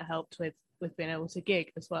imagine that helped with being able to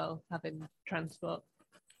gig as well, having transport.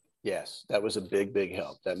 Yes, that was a big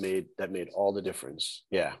help. That made all the difference.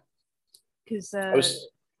 Yeah. Because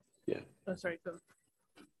yeah. Oh, sorry. Go.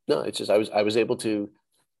 No, it's just I was able to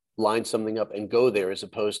line something up and go there, as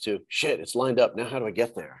opposed to shit, it's lined up. Now how do I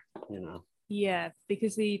get there? You know. Yeah,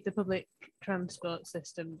 because the public transport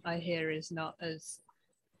system, I hear, is not as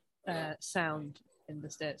sound in the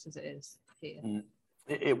States as it is here.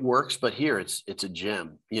 It works, but here it's a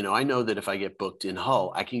gem. You know, I know that if I get booked in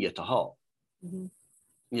Hull, I can get to Hull. Mm-hmm.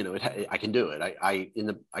 You know, I can do it.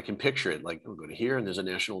 I can picture it. Like, I'll go to here, and there's a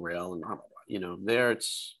national rail, and you know, there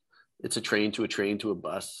it's a train to a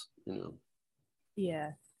bus. You know.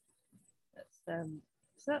 Yeah. That's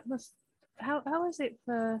so that must. How is it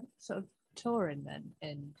for sort of touring then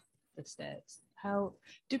in the States? How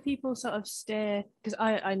do people sort of stay? Because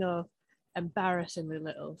I know embarrassingly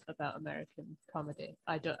little about American comedy.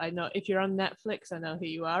 I know if you're on Netflix, I know who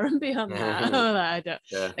you are, and beyond that, I don't.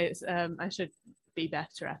 Yeah. It's I should be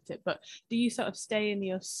better at it. But do you sort of stay in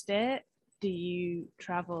your state? Do you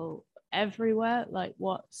travel everywhere? Like,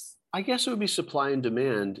 what's? I guess it would be supply and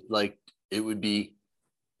demand. Like it would be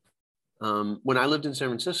when I lived in San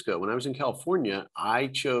Francisco. When I was in California, I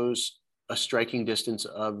chose a striking distance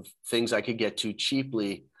of things I could get to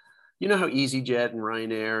cheaply. You know how EasyJet and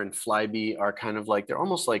Ryanair and Flybe are kind of like, they're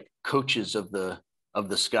almost like coaches of the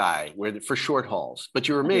sky, where for short hauls. But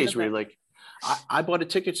you're amazed where you're like, I bought a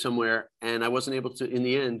ticket somewhere and I wasn't able to, in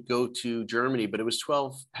the end, go to Germany, but it was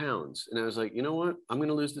 12 pounds. And I was like, you know what? I'm going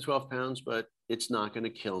to lose the 12 pounds, but it's not going to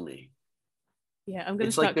kill me. Yeah, I'm going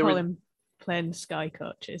to start calling planes sky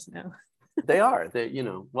coaches now. They are.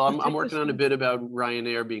 Well, I'm working on a bit about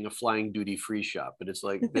Ryanair being a flying duty free shop, but it's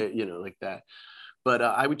like, like that. But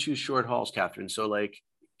I would choose short hauls, Catherine. So like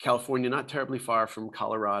California, not terribly far from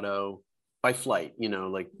Colorado by flight,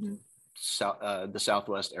 like the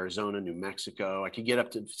Southwest, Arizona, New Mexico. I could get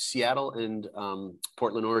up to Seattle and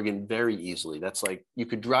Portland, Oregon very easily. That's like, you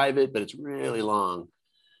could drive it, but it's really long.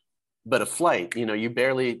 But a flight,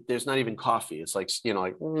 there's not even coffee. It's like,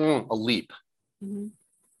 a leap. Mm-hmm.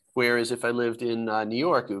 Whereas if I lived in New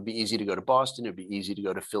York, it would be easy to go to Boston. It would be easy to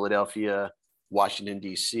go to Philadelphia, Washington,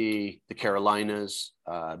 D.C., the Carolinas,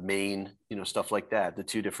 Maine, stuff like that, the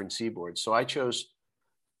two different seaboards. So I chose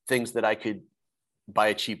things that I could buy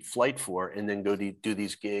a cheap flight for and then go do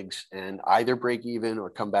these gigs and either break even or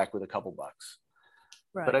come back with a couple bucks.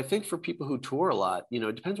 Right. But I think for people who tour a lot,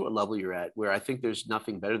 it depends what level you're at, where I think there's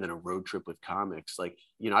nothing better than a road trip with comics. Like,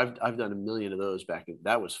 I've done a million of those back.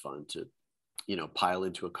 That was fun to, pile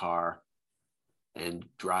into a car and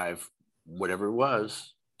drive whatever it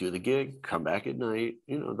was, do the gig, come back at night.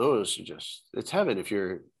 Those are just, it's heaven if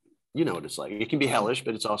you're, what it's like. It can be hellish,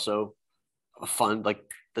 but it's also a fun, like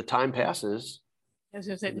the time passes. I was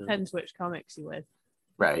going to say, it depends which comics you're with.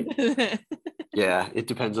 Right. Yeah, it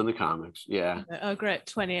depends on the comics. Yeah. Oh, great.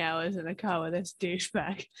 20 hours in a car with this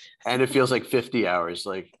douchebag. And it feels like 50 hours.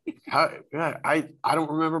 Like, I don't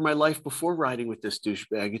remember my life before riding with this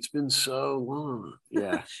douchebag. It's been so long.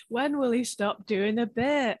 Yeah. When will he stop doing a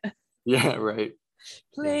bit? Yeah, right.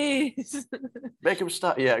 Please. Make him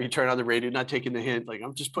stop. Yeah, you turn on the radio, not taking the hint. Like,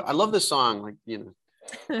 I love this song. Like,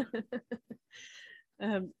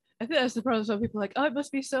 I think that's the problem. Some people are like, oh, it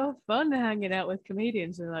must be so fun hanging out with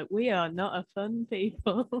comedians. And like, we are not a fun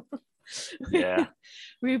people. Yeah.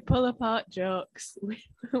 We pull apart jokes.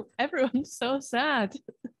 Everyone's so sad.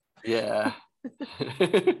 Yeah.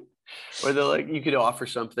 Or they're like, you could offer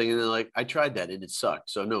something and they're like, I tried that and it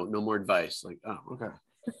sucked. So no more advice. Like, oh, okay.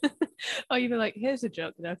 Or you'd be like, here's a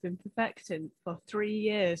joke that I've been perfecting for 3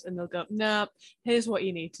 years. And they'll go, no, here's what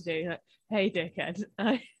you need to do. Like, hey, dickhead.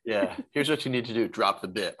 Yeah, here's what you need to do. Drop the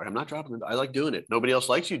bit. I'm not dropping it. I like doing it. Nobody else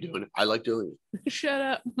likes you doing it. I like doing it. Shut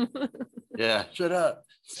up. Yeah, shut up.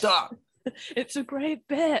 Stop. It's a great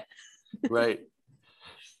bit. Right.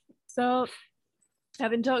 So,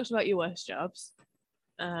 having talked about your worst jobs,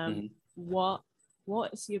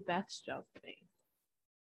 what's your best job for me?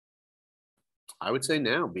 I would say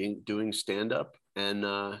now doing stand-up and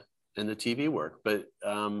the TV work, but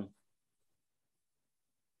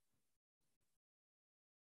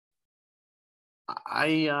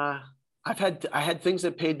I had things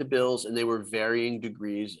that paid the bills, and they were varying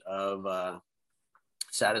degrees of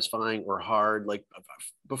satisfying or hard. Like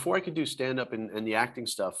before I could do stand-up and the acting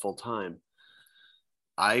stuff full time,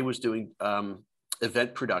 I was doing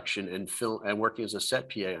event production and film and working as a set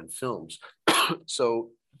PA on films. So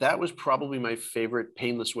that was probably my favorite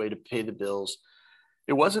painless way to pay the bills.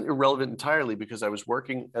 It wasn't irrelevant entirely because I was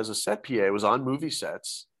working as a set PA. I was on movie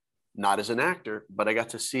sets, not as an actor, but I got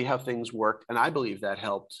to see how things worked. And I believe that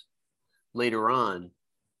helped later on,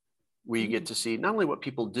 where you get to see not only what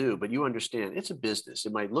people do, but you understand it's a business.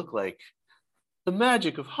 It might look like the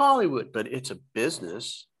magic of Hollywood, but it's a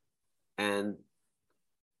business. And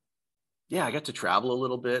yeah, I got to travel a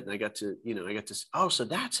little bit, and I got to, oh, so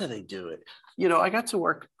that's how they do it. I got to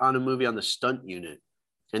work on a movie on the stunt unit,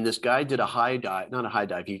 and this guy did a high dive, not a high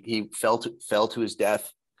dive. He fell to his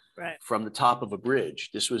death from the top of a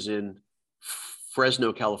bridge. This was in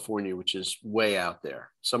Fresno, California, which is way out there,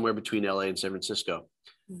 somewhere between LA and San Francisco.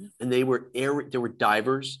 Mm-hmm. And there were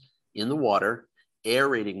divers in the water,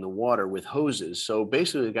 aerating the water with hoses. So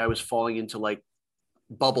basically the guy was falling into like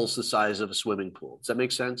bubbles the size of a swimming pool. Does that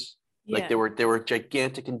make sense? Yeah. Like there were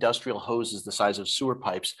gigantic industrial hoses the size of sewer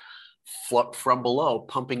pipes from below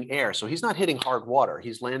pumping air. So he's not hitting hard water.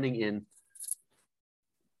 He's landing in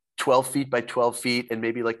 12 feet by 12 feet and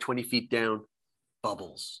maybe like 20 feet down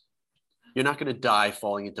bubbles. You're not going to die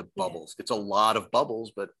falling into bubbles. It's a lot of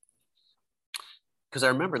bubbles, but because I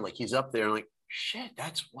remember like he's up there and like, shit,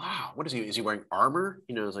 that's wow. What is he? Is he wearing armor?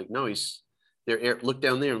 You know, it's like, no, he's there. Look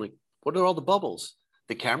down there and like, what are all the bubbles?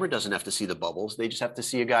 The camera doesn't have to see the bubbles. They just have to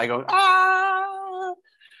see a guy going, ah.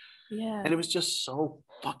 Yeah. And it was just so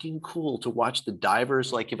fucking cool to watch the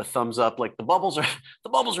divers like give a thumbs up, like the bubbles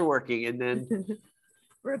are working. And then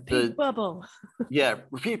repeat bubble. Yeah,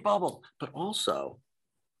 repeat bubble. But also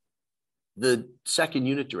the second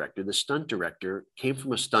unit director, the stunt director, came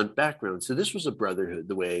from a stunt background. So this was a brotherhood,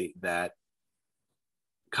 the way that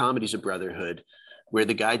comedy's a brotherhood, where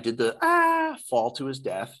the guy did the fall to his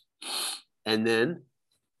death. And then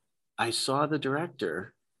I saw the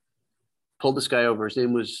director pulled this guy over.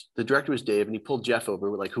 The director was Dave, and he pulled Jeff over,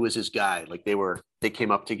 like, who was his guy? Like they came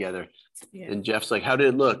up together. Yeah. And Jeff's like, how did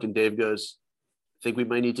it look? And Dave goes, I think we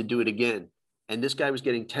might need to do it again. And this guy was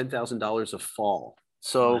getting $10,000 a fall.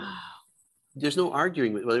 So wow. There's no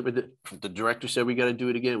arguing with the director said, we got to do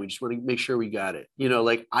it again. We just want to make sure we got it. You know,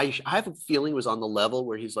 like I have a feeling it was on the level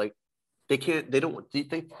where he's like, they don't want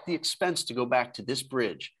the expense to go back to this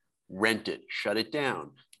bridge, rent it, shut it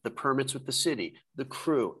down, the permits with the city, the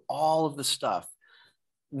crew, all of the stuff,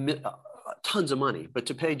 tons of money. But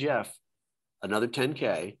to pay Jeff another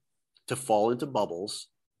 $10K to fall into bubbles,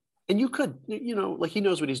 and you could, you know, like he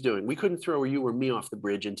knows what he's doing. We couldn't throw you or me off the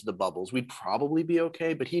bridge into the bubbles. We'd probably be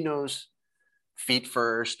okay, but he knows feet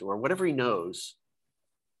first or whatever he knows.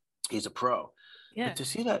 He's a pro. Yeah. But to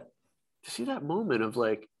see that moment of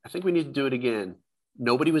like, I think we need to do it again.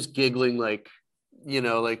 Nobody was giggling like, you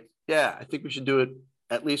know, like, yeah, I think we should do it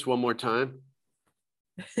at least one more time.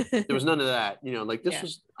 There was none of that, you know, like this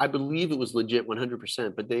was, I believe it was legit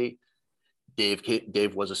 100%, but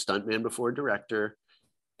Dave was a stuntman before a director,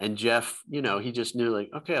 and Jeff, you know, he just knew like,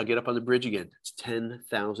 okay, I'll get up on the bridge again. It's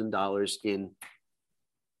 $10,000 in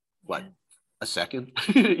what, a second,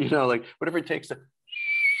 you know, like whatever it takes to.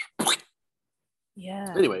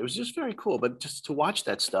 Yeah. Anyway, it was just very cool, but just to watch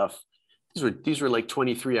that stuff, these were like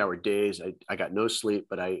 23-hour days. I got no sleep,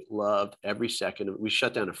 but I loved every second of it. We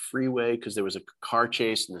shut down a freeway because there was a car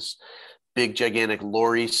chase, and this big gigantic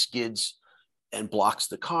lorry skids and blocks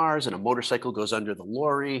the cars, and a motorcycle goes under the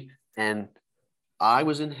lorry, and I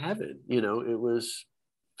was in heaven. You know,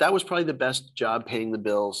 that was probably the best job paying the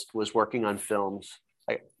bills, was working on films.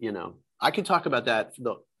 I could talk about that.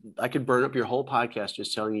 I could burn up your whole podcast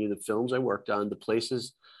just telling you the films I worked on, the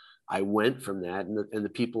places I went from that, and the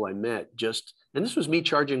people I met. And this was me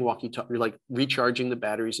charging walkie-talkie, like recharging the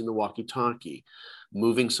batteries in the walkie-talkie,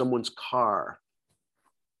 moving someone's car,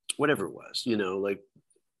 whatever it was, you know, like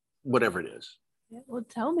whatever it is. Yeah, well,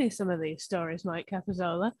 tell me some of these stories, Mike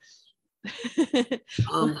Capozzolo.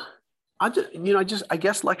 I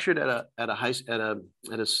guess lectured at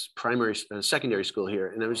a secondary school here,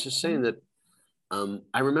 and I was just saying that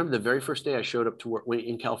I remember the very first day I showed up to work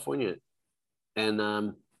in California,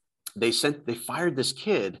 and they fired this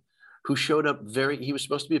kid who showed up he was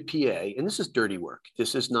supposed to be a PA, and this is dirty work.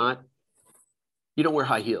 This is not, you don't wear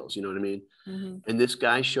high heels, you know what I mean? Mm-hmm. And this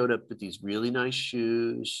guy showed up with these really nice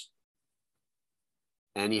shoes,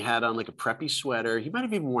 and he had on like a preppy sweater. He might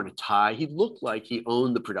have even worn a tie. He looked like he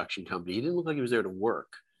owned the production company. He didn't look like he was there to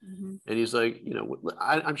work. Mm-hmm. And he's like, you know,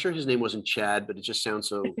 I'm sure his name wasn't Chad, but it just sounds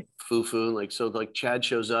so foo-foo. Like, so like Chad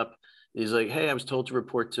shows up, and he's like, hey, I was told to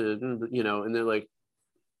report to, you know, and they're like,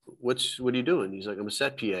 what are you doing? He's like, I'm a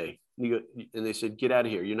set PA. And they said, get out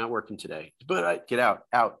of here. You're not working today. But get out.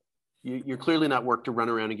 You're clearly not work to run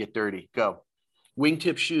around and get dirty. Go.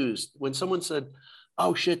 Wingtip shoes. When someone said,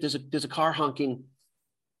 oh shit, there's a car honking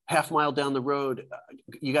half-mile down the road,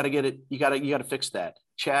 you got to get it. You got to fix that.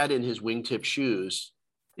 Chad in his wingtip shoes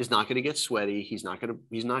is not going to get sweaty. He's not going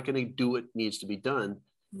to do what needs to be done.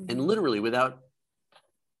 Mm-hmm. And literally without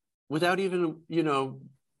even, you know,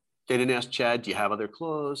 they didn't ask Chad, do you have other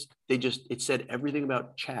clothes? It said everything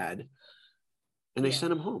about Chad, and they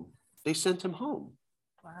sent him home.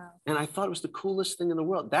 Wow. And I thought it was the coolest thing in the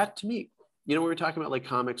world. That to me, you know, we were talking about like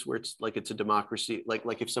comics where it's like, it's a democracy.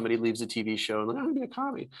 Like if somebody leaves a TV show and like, I'm gonna be a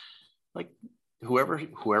comic, like whoever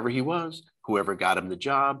he was, whoever got him the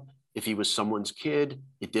job, if he was someone's kid,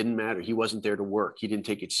 it didn't matter. He wasn't there to work. He didn't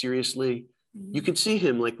take it seriously. Mm-hmm. You could see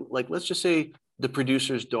him like, let's just say the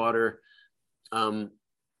producer's daughter,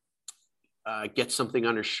 gets something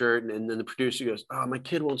on her shirt, and then the producer goes, oh, my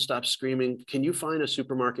kid won't stop screaming. Can you find a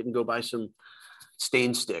supermarket and go buy some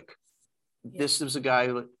stain stick? Yeah. This was a guy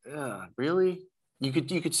like, really? You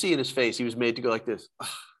could see in his face, he was made to go like this.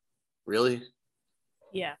 Really?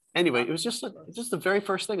 Yeah. Anyway, it was just the very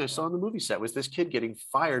first thing I saw on the movie set was this kid getting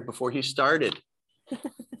fired before he started.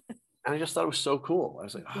 And I just thought it was so cool. I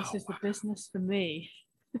was like, this is the business for me.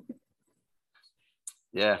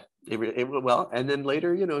 Yeah. Well, and then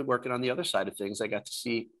later, working on the other side of things, I got to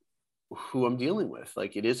see who I'm dealing with.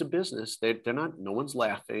 Like, it is a business. They're not, no one's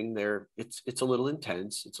laughing. It's a little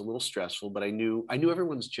intense. It's a little stressful, but I knew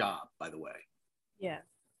everyone's job, by the way. Yeah.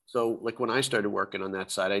 So like when I started working on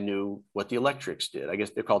that side, I knew what the electrics did. I guess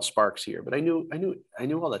they're called sparks here, but I knew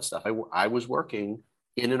all that stuff. I was working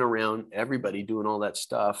in and around everybody doing all that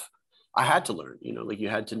stuff. I had to learn, like you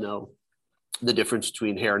had to know the difference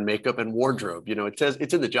between hair and makeup and wardrobe. It says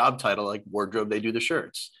it's in the job title, like wardrobe, they do the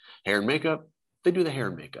shirts, hair and makeup, they do the hair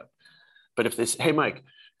and makeup. But if this, hey, Mike,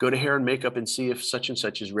 go to hair and makeup and see if such and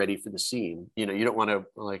such is ready for the scene. You don't want to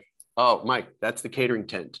like, oh, Mike, that's the catering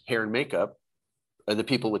tent. Hair and makeup are the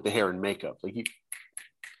people with the hair and makeup. Like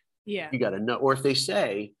you got to know. Or if they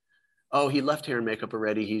say, oh, he left hair and makeup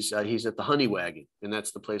already. He's at the Honey Wagon, and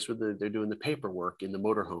that's the place where they're doing the paperwork in the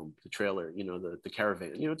motorhome, the trailer, the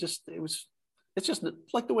caravan. It's just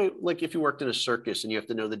like the way, like if you worked in a circus and you have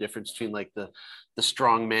to know the difference between like the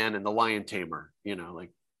strong man and the lion tamer.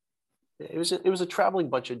 Like it was a traveling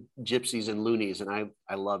bunch of gypsies and loonies, and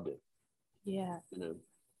I loved it. Yeah.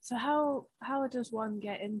 So how does one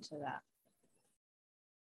get into that?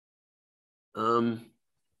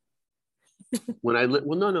 When I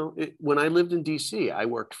when I lived in DC, I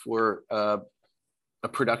worked for a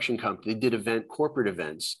production company. They did corporate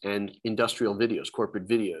events and industrial videos, corporate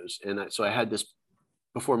videos. And so I had this,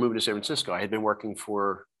 before moving to San Francisco, I had been working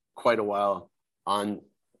for quite a while on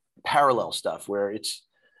parallel stuff where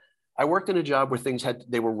I worked in a job where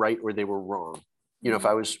they were right or they were wrong. If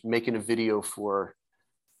I was making a video for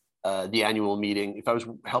the annual meeting, if I was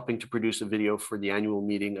helping to produce a video for the annual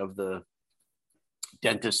meeting of the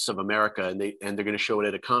Dentists of America, and they're going to show it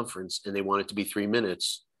at a conference and they want it to be 3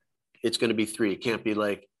 minutes, it's going to be 3. It can't be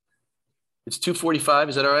like, it's 2:45.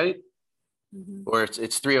 Is that all right? Mm-hmm. Or it's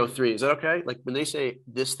 3:03. Is that okay? Like when they say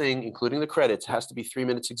this thing, including the credits, has to be 3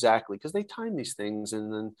 minutes exactly, because they time these things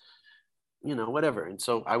and then, whatever. And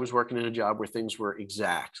so I was working in a job where things were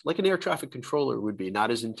exact, like an air traffic controller would be, not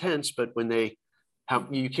as intense, but when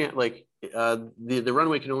you can't like, the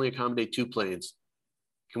runway can only accommodate 2 planes.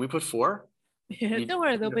 Can we put 4? Yeah, don't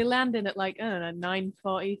worry, they'll be landing at like, I don't know,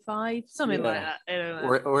 9:45, something like that.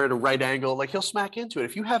 Or at a right angle, like he'll smack into it.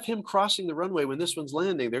 If you have him crossing the runway when this one's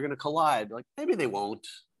landing, they're going to collide. Like maybe they won't.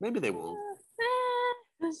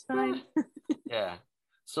 That's fine. Yeah.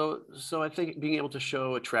 So I think being able to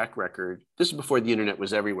show a track record, this is before the internet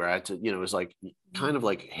was everywhere. I had to, it was like kind of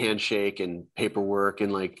like handshake and paperwork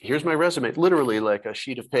and like, here's my resume, literally like a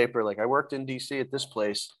sheet of paper. Like I worked in DC at this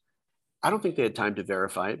place. I don't think they had time to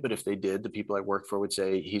verify it, but if they did, the people I worked for would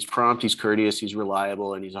say he's prompt, he's courteous, he's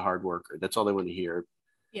reliable, and he's a hard worker. That's all they want to hear.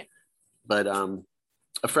 Yeah. But a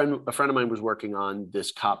friend of mine was working on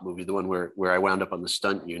this cop movie, the one where I wound up on the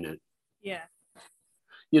stunt unit. Yeah.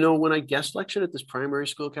 When I guest lectured at this primary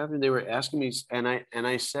school, Catherine, they were asking me, and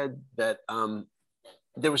I said that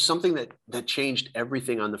there was something that changed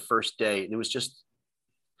everything on the first day, and it was just,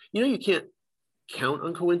 you can't count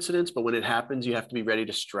on coincidence, but when it happens, you have to be ready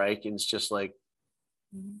to strike. And it's just like,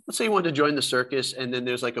 let's say you want to join the circus, and then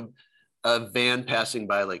there's like a van passing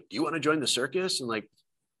by, like, do you want to join the circus? And like,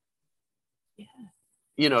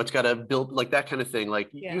 it's got to build like that kind of thing. Like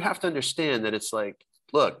you have to understand that it's like,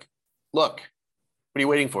 look, what are you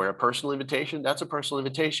waiting for? A personal invitation? That's a personal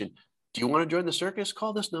invitation. Do you want to join the circus?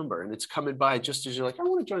 Call this number. And it's coming by just as you're like, I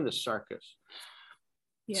want to join the circus.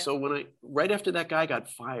 Yeah. So right after that guy got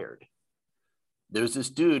fired, there was this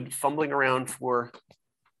dude fumbling around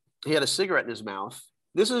he had a cigarette in his mouth.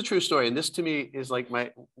 This is a true story. And this to me is like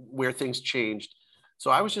where things changed.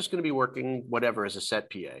 So I was just going to be working whatever as a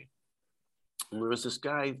set PA. And there was this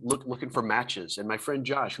guy looking for matches. And my friend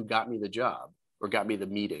Josh, who got me the job or got me the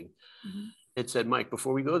meeting, had said, Mike,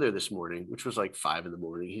 before we go there this morning, which was like 5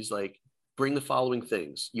 a.m, he's like, bring the following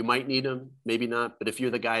things. You might need them, maybe not. But if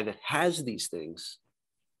you're the guy that has these things,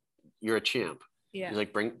 you're a champ. Yeah. He's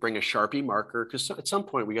like, bring a Sharpie marker, because at some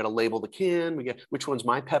point we got to label the can. We get which one's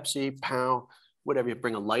my Pepsi, pow, whatever. You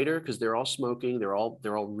bring a lighter because they're all smoking. They're all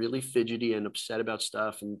really fidgety and upset about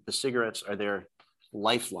stuff, and the cigarettes are their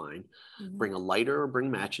lifeline. Bring a lighter or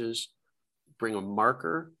bring matches. Bring a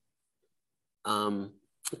marker. A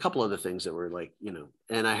couple other things that were like,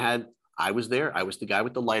 And I was there. I was the guy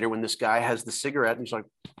with the lighter when this guy has the cigarette, and he's like,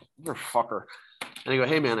 "You're a fucker." And I go,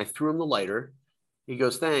 "Hey man," I threw him the lighter. He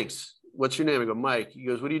goes, "Thanks. What's your name?" I go, "Mike." He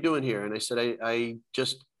goes, "What are you doing here?" And I said, I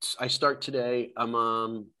start today. I'm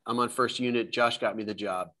on first unit. Josh got me the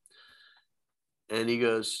job." And he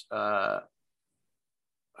goes,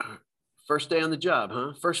 "First day on the job,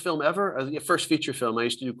 huh? First film ever?" First feature film. I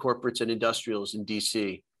used to do corporates and industrials in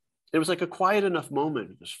DC. it was like a quiet enough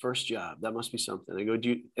moment. His first job. That must be something. I go, do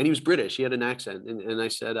you, and he was British. He had an accent. And I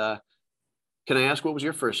said, can I ask what was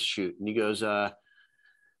your first shoot? And he goes, there's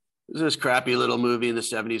this crappy little movie in the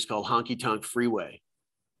 70s called Honky Tonk Freeway.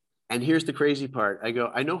 And here's the crazy part. I go,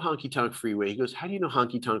 I know Honky Tonk Freeway. He goes, how do you know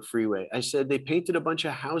Honky Tonk Freeway? I said, they painted a bunch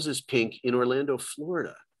of houses pink in Orlando,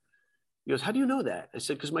 Florida. He goes, how do you know that? I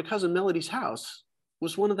said, because my cousin Melody's house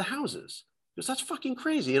was one of the houses. He goes, that's fucking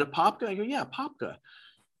crazy. In a Popka? I go, yeah, Popka.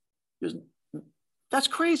 He goes, that's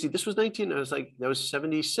crazy. This was 19. I was like, that was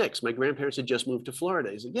 76. My grandparents had just moved to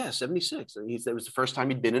Florida. He's like, yeah, 76. And he said it was the first time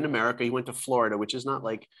he'd been in America. He went to Florida, which is not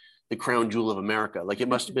like the crown jewel of America. Like it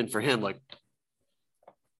must have been for him, like,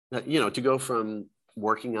 you know, to go from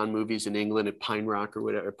working on movies in England at Pine Rock or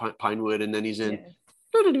whatever, Pinewood, and then he's in,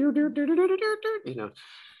 you know,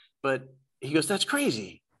 but he goes, that's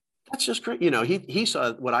crazy. That's just crazy. You know, he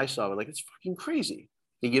saw what I saw, like, it's fucking crazy.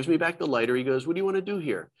 He gives me back the lighter. He goes, what do you want to do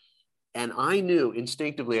here? And I knew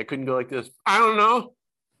instinctively I couldn't go like this. I don't know.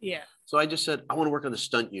 Yeah. So I just said, I want to work on the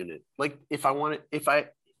stunt unit. Like if I wanted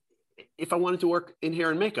to work in hair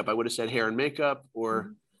and makeup, I would have said hair and makeup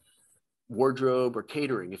or wardrobe or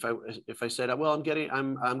catering. If I said, well, I'm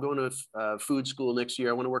going to food school next year.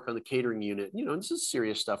 I want to work on the catering unit. You know, this is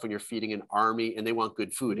serious stuff when you're feeding an army and they want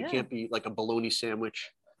good food. Yeah. It can't be like a bologna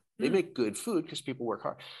sandwich. They make good food because people work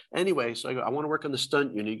hard. Anyway, so I go, I want to work on the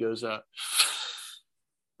stunt unit. He goes,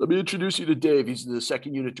 let me introduce you to Dave. He's the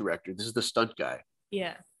second unit director. This is the stunt guy.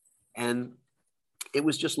 Yeah. And it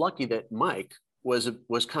was just lucky that Mike was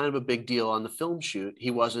kind of a big deal on the film shoot.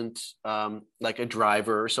 He wasn't like a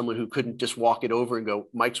driver or someone who couldn't just walk it over and go,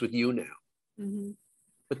 Mike's with you now. Mm-hmm.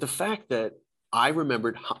 But the fact that I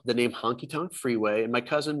remembered the name Honky Tonk Freeway and my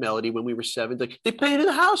cousin Melody when we were 7, like they painted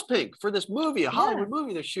the house pink for this movie, a Hollywood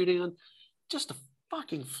movie they're shooting on. Just a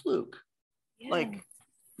fucking fluke. Yeah. Like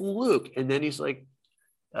Luke. And then he's like,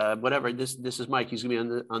 whatever, this is Mike. He's gonna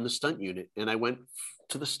be on the stunt unit. And I went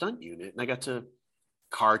to the stunt unit and I got to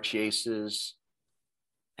car chases.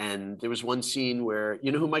 And there was one scene where,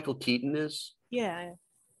 you know who Michael Keaton is? Yeah.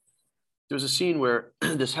 There was a scene where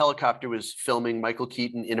this helicopter was filming Michael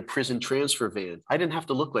Keaton in a prison transfer van. I didn't have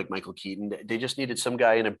to look like Michael Keaton. They just needed some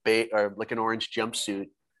guy in or like an orange jumpsuit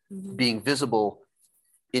being visible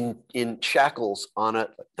in shackles on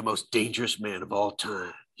the most dangerous man of all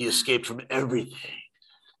time. He escaped from everything.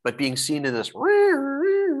 But being seen in this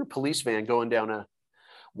police van going down a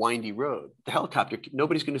windy road, the helicopter,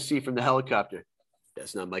 nobody's going to see from the helicopter.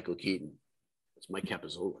 That's not Michael Keaton. It's Mike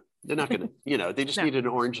Capizola. They're not going to, you know, they just needed an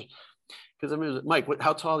orange. Because I mean, Mike,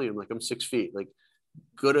 how tall are you? I'm like, I'm 6 feet. Like,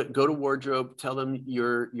 go to wardrobe. Tell them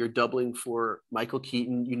you're doubling for Michael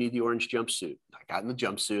Keaton. You need the orange jumpsuit. I got in the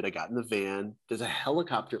jumpsuit. I got in the van. There's a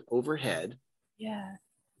helicopter overhead. Yeah.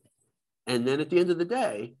 And then at the end of the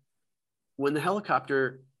day, when the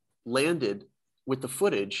helicopter landed with the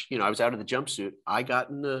footage, you know, I was out of the jumpsuit. I got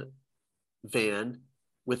in the van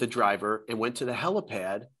with a driver and went to the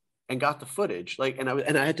helipad and got the footage. Like, and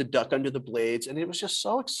I had to duck under the blades, and it was just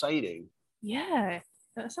so exciting. Yeah,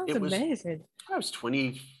 that sounds amazing. I was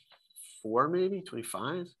 24, maybe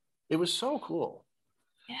 25. It was so cool.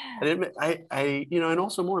 Yeah. And I, you know, and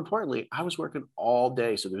also more importantly, I was working all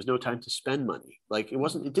day, so there was no time to spend money. Like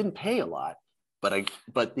it didn't pay a lot, but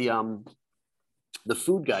the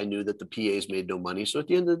food guy knew that the PAs made no money. So at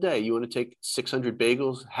the end of the day, you want to take 600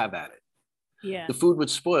 bagels, have at it. Yeah. The food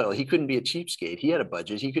would spoil. He couldn't be a cheapskate. He had a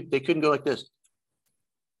budget. They couldn't go like this.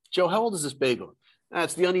 Joe, how old is this bagel?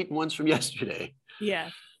 It's the uneaten ones from yesterday.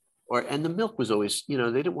 Yeah. And the milk was always, you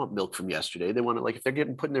know, they didn't want milk from yesterday. They wanted, like, if they're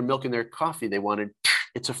putting their milk in their coffee, they wanted,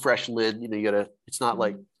 it's a fresh lid. You know, it's not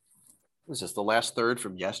like, what is this, the last third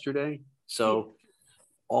from yesterday? So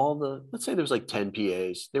let's say there was like 10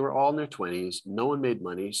 PAs. They were all in their 20s. No one made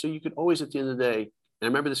money. So you could always, at the end of the day, and I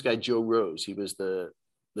remember this guy, Joe Rose, he was the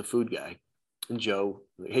food guy. And Joe,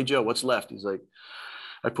 hey, Joe, what's left? He's like,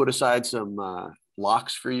 I put aside some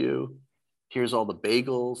lox for you. Here's all the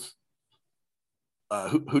bagels.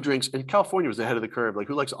 Who drinks? And California was ahead of the curve. Like,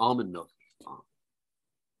 who likes almond milk?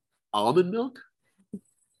 Almond milk?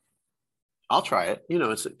 I'll try it. You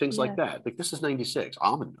know, it's things like that. Like, this is 96.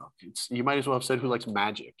 Almond milk. You might as well have said, who likes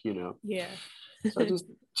magic? You know? Yeah. So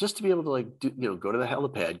just to be able to, like, go to the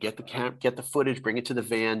helipad, get the footage, bring it to the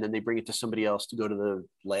van, then they bring it to somebody else to go to the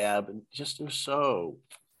lab, and just it was so.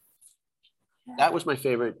 Yeah. That was my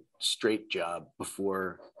favorite straight job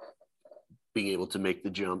before being able to make the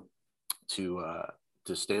jump to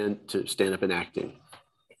stand up and acting.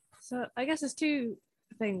 So I guess there's two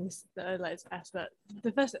things that I'd like to ask about.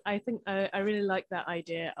 The first, I think I really like that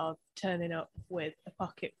idea of turning up with a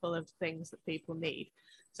pocket full of things that people need.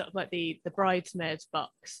 Sort of like the bridesmaids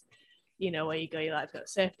box. where you go, you're like, I've got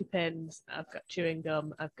safety pins, I've got chewing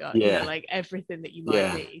gum, I've got, Yeah. like everything that you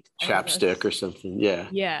might need. Chapstick or something. Yeah.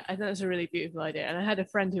 Yeah, I think that's a really beautiful idea. And I had a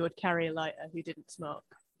friend who would carry a lighter who didn't smoke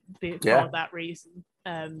for that reason.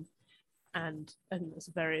 And it's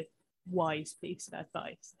a very wise piece of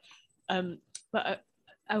advice. But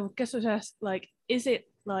I guess I would ask, like, is it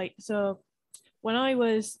like, so when I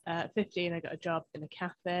was 15, I got a job in a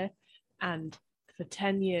cafe, and for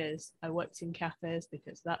 10 years I worked in cafes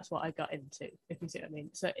because that's what I got into, if you see what I mean.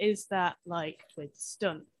 So is that like with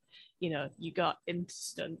stunt, you got into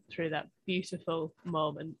stunt through that beautiful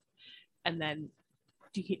moment, and then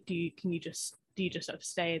do you just sort of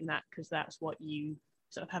stay in that because that's what you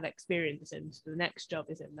sort of have experience in, so the next job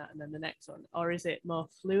is in that and then the next one, or is it more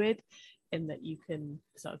fluid in that you can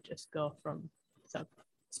sort of just go from sort of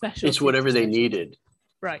special? It's whatever they needed.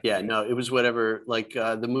 Right. Yeah, no, it was whatever. Like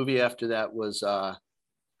the movie after that was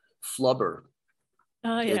Flubber.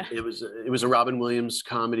 Oh yeah. It was a Robin Williams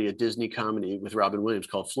comedy, a Disney comedy with Robin Williams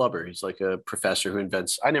called Flubber. He's like a professor who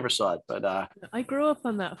invents. I never saw it, but I grew up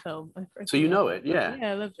on that film. So you know it, yeah.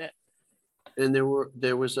 Yeah, I loved it. And there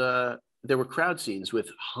were crowd scenes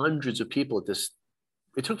with hundreds of people at this.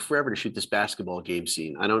 It took forever to shoot this basketball game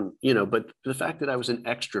scene. I don't, but the fact that I was an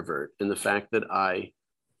extrovert and the fact that I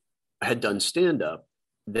had done stand up,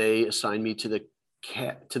 they assigned me to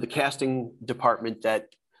the casting department.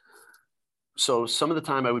 So some of the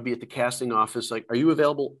time I would be at the casting office, like, are you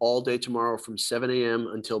available all day tomorrow from 7 a.m.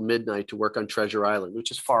 until midnight to work on Treasure Island,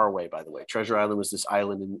 which is far away, by the way. Treasure Island was this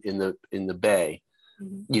island in the bay.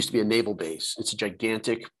 Mm-hmm. It used to be a naval base. It's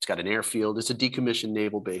it's got an airfield. It's a decommissioned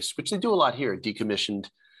naval base, which they do a lot here. Decommissioned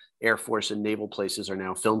Air Force and naval places are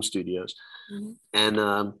now film studios. Mm-hmm.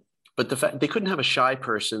 And, but the fact they couldn't have a shy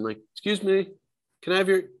person like, excuse me,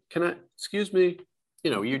 excuse me,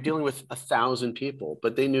 you're dealing with 1,000 people,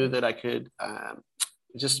 but they knew that I could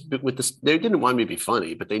just with this, they didn't want me to be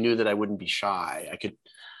funny, but they knew that I wouldn't be shy.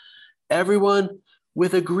 Everyone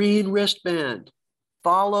with a green wristband,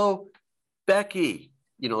 follow Becky,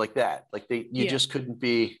 like that. Like just couldn't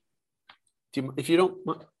be, if you don't,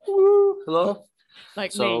 hello?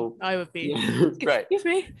 Like me, I would be, right. Excuse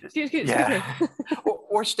me.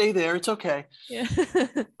 or stay there. It's okay. Yeah.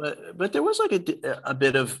 but there was like a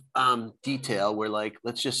bit of detail where, like,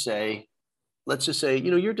 let's just say,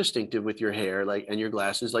 you're distinctive with your hair, like, and your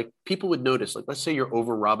glasses, like people would notice, like, let's say you're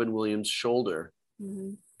over Robin Williams' shoulder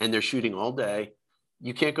mm-hmm. and they're shooting all day.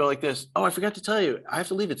 You can't go like this. Oh, I forgot to tell you, I have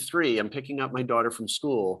to leave at 3. I'm picking up my daughter from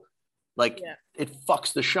school. Like it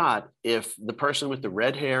fucks the shot if the person with the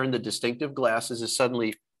red hair and the distinctive glasses is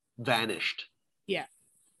suddenly vanished. Yeah.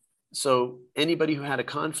 So anybody who had a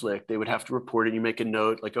conflict, they would have to report it. You make a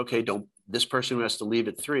note like, okay, this person who has to leave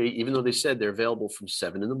at 3, even though they said they're available from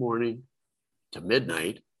 7 a.m. to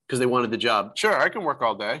midnight because they wanted the job. Sure, I can work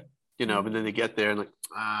all day, but then they get there and like,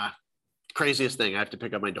 craziest thing, I have to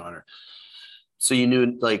pick up my daughter. So you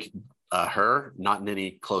knew, like, her, not in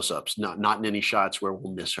any close-ups, not in any shots where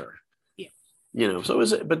we'll miss her. Yeah.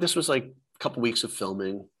 So but this was like a couple weeks of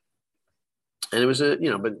filming, and it was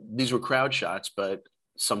but these were crowd shots, but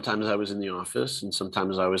sometimes I was in the office and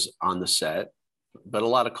sometimes I was on the set, but a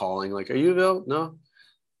lot of calling, like, are you available? No.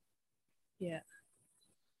 Yeah.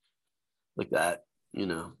 Like that,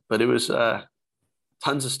 but it was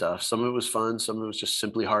tons of stuff. Some of it was fun. Some of it was just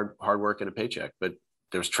simply hard work and a paycheck, but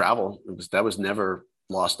there was travel. That was never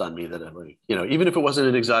lost on me, that I, like, even if it wasn't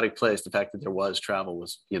an exotic place, the fact that there was travel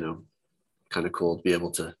was, kind of cool to be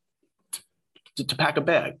able to pack a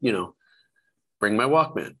bag, bring my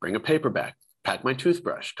Walkman, bring a paperback, pack my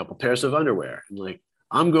toothbrush, a couple pairs of underwear, and like,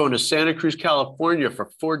 I'm going to Santa Cruz, California for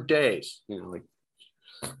 4 days,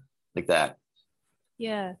 like that.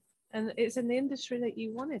 Yeah. And it's in the industry that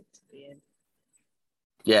you wanted to be in.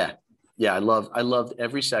 Yeah. I loved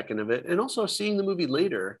every second of it. And also seeing the movie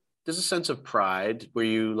later, there's a sense of pride where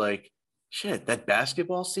you like, shit, that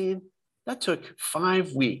basketball scene, that took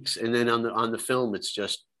 5 weeks. And then on the film, it's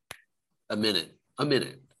just a minute,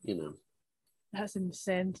 That's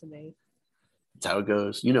insane to me. It's how it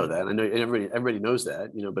goes. You know that. I know everybody knows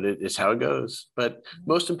that, but it's how it goes. But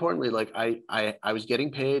most importantly, like I was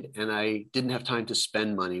getting paid and I didn't have time to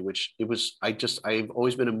spend money, I've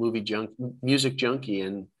always been a music junkie.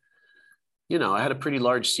 And, I had a pretty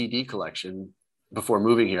large CD collection before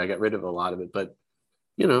moving here. I got rid of a lot of it, but,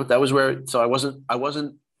 that was so I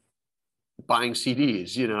wasn't buying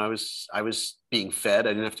CDs, I was being fed. I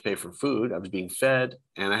didn't have to pay for food. I was being fed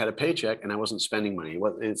and I had a paycheck and I wasn't spending money.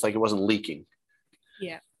 It's like it wasn't leaking.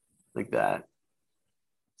 Yeah. Like that.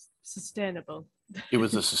 Sustainable. It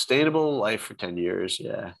was a sustainable life for 10 years.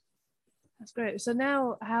 Yeah. That's great. So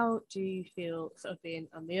now how do you feel sort of being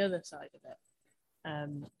on the other side of it?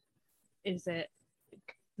 is it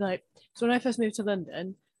like, so when I first moved to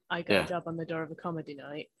London, I got Yeah. a job on the door of a comedy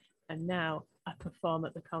night, and now I perform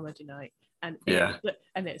at the comedy night, and Yeah.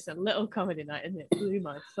 it's a little comedy night, and it blew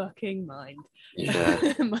my fucking mind.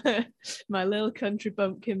 Yeah. my little country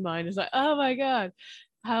bumpkin mind is like, oh my god,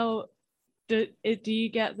 how do you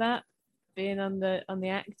get that, being on the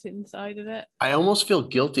acting side of it? I almost feel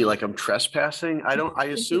guilty, like I'm trespassing. I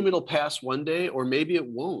assume it'll pass one day, or maybe it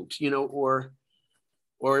won't,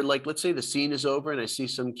 or like, let's say the scene is over and I see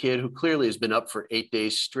some kid who clearly has been up for 8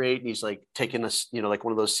 days straight, and he's like taking us, like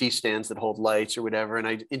one of those C stands that hold lights or whatever. And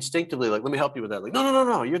I instinctively like, let me help you with that. Like,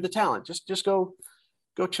 no, you're the talent. Just go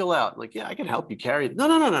chill out. Like, yeah, I can help you carry it. No.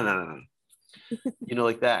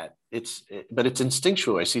 Like that. But it's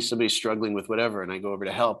instinctual. I see somebody struggling with whatever, and I go over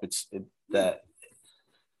to help. That,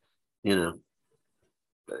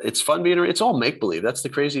 it's fun it's all make believe. That's the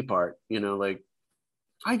crazy part. Like,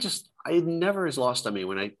 it never is lost on me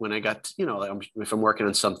when I got, like if I'm working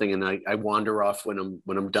on something and I wander off when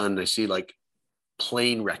I'm done, and I see like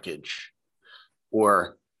plane wreckage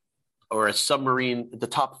or a submarine, the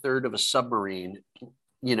top third of a submarine,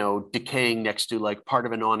 decaying next to like part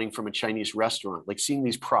of an awning from a Chinese restaurant, like seeing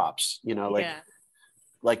these props,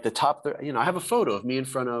 like the top third, I have a photo of me in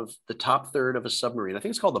front of the top third of a submarine. I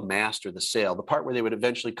think it's called the mast or the sail, the part where they would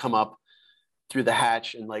eventually come up through the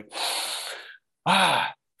hatch and like,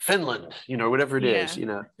 Finland, whatever it is,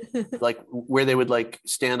 like where they would like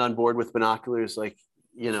stand on board with binoculars, like,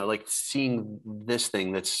 like seeing this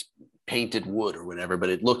thing that's painted wood or whatever, but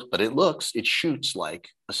it shoots like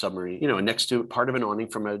a submarine, and next to part of an awning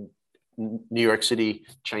from a New York City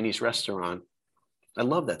Chinese restaurant. I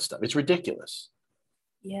love that stuff. It's ridiculous.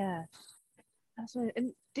 Yeah. That's right.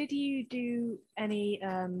 And did you do any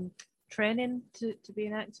training to be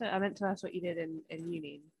an actor? I meant to ask what you did in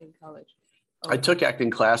uni, in college. I took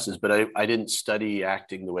acting classes, but I didn't study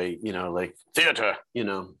acting the way, like theater,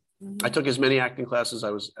 Mm-hmm. I took as many acting classes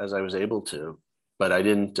as I was able to, but I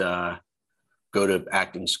didn't go to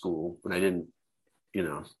acting school, and I didn't,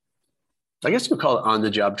 I guess you would call it on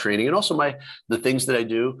the job training. And also the things that I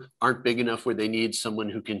do aren't big enough where they need someone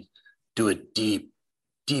who can do a deep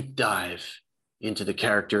dive into the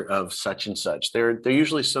character of such and such. They're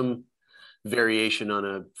usually some variation on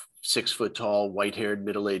a 6 foot tall, white-haired,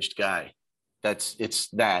 middle-aged guy. It's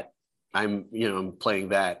that I'm playing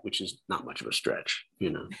that, which is not much of a stretch,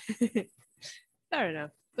 Fair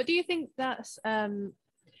enough. But do you think that's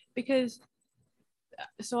because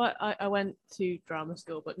so I went to drama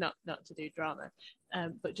school, but not to do drama,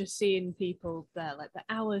 but just seeing people there, like the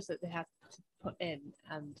hours that they have to put in,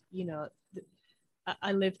 and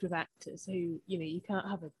I lived with actors who you can't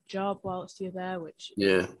have a job whilst you're there, which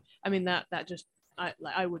I mean that just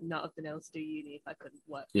I would not have been able to do uni if I couldn't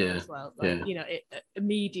work as well. Like, it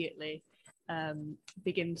immediately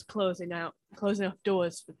begins closing off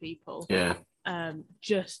doors for people. Yeah.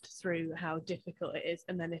 Just through how difficult it is,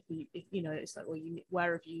 and then if it's like, well,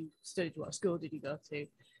 where have you studied? What school did you go to?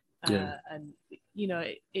 And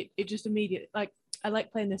it just immediately, like, I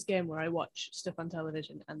like playing this game where I watch stuff on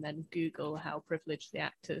television and then Google how privileged the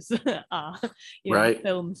actors are, right, in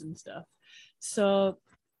films and stuff. So,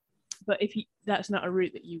 but that's not a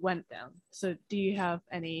route that you went down. So do you have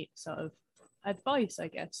any sort of advice, I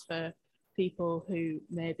guess, for people who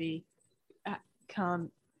maybe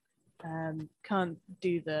can't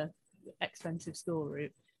do the expensive school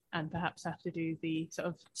route and perhaps have to do the sort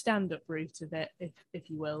of stand-up route of it, if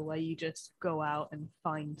you will, where you just go out and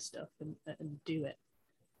find stuff and do it?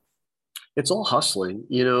 It's all hustling,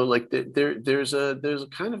 like there's a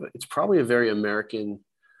kind of it's probably a very American.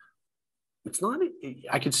 It's not,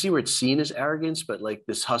 I could see where it's seen as arrogance, but like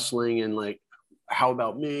this hustling and like, how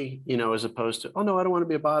about me, as opposed to, oh no, I don't want to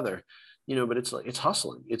be a bother, but it's like, it's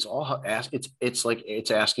hustling. It's all it's like, it's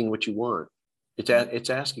asking what you want. It's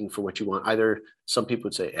asking for what you want. Either some people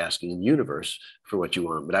would say asking the universe for what you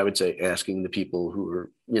want, but I would say asking the people who are,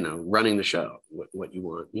 running the show, what you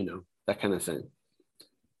want, that kind of thing.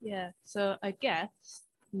 Yeah. So I guess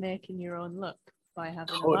making your own luck by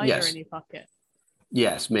having a lighter in your pocket.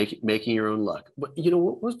 Yes, making your own luck. But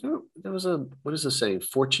what was there? There was what is the saying?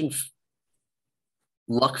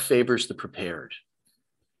 Luck favors the prepared.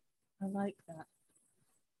 I like that.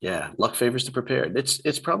 Yeah, luck favors the prepared.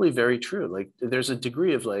 It's probably very true. Like there's a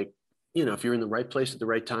degree of like, if you're in the right place at the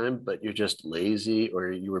right time, but you're just lazy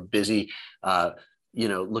or you were busy,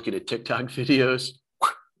 looking at TikTok videos,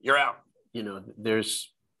 you're out.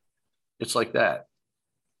 It's like that.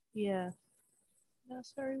 Yeah,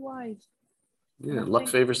 that's very wise. Yeah, luck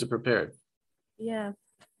favors the prepared. Yeah.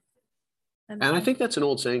 And I think that's an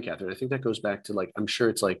old saying, Catherine. I think that goes back to like, I'm sure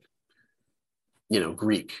it's like,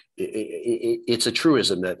 Greek. It's a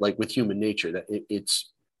truism that, like with human nature, that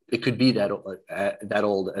it could be that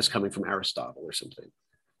old as coming from Aristotle or something.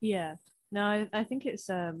 Yeah. No, I think it's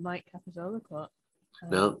a Mike Capozzolo quote.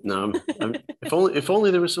 No, if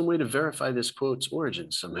only there was some way to verify this quote's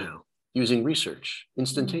origins somehow using research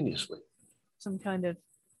instantaneously. Some kind of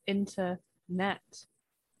internet.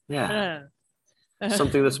 Yeah.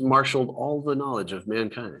 Something that's marshaled all the knowledge of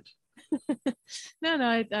mankind. No,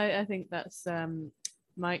 I think that's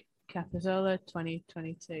Mike Capozzolo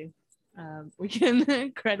 2022. We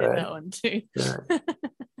can credit that one too.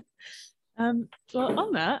 Well,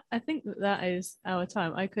 on that, I think that is our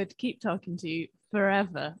time. I could keep talking to you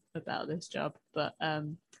forever about this job, but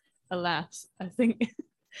alas, I think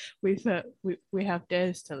we have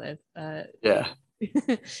days to live.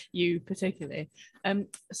 You particularly.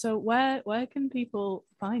 So where can people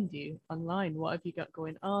find you online? What have you got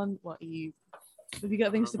going on? Have you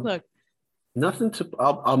got things to plug? Nothing to.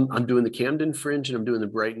 I'm doing the Camden Fringe and I'm doing the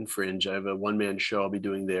Brighton Fringe. I have a one-man show I'll be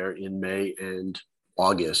doing there in May and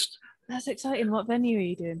August. That's exciting. What venue are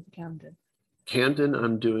you doing for Camden? Camden,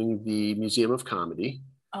 I'm doing the Museum of Comedy.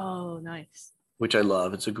 Oh, nice. Which I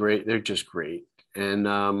love. They're just great. And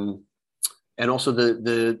also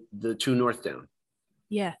the 2 North Down.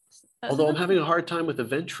 Yes. Although I'm having a hard time with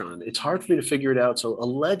Eventron. It's hard for me to figure it out. So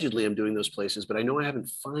allegedly I'm doing those places, but I know I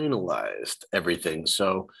haven't finalized everything.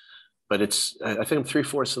 So, but I think I'm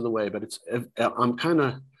 3/4 of the way, but I'm kind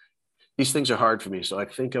of, these things are hard for me. So I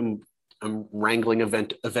think I'm wrangling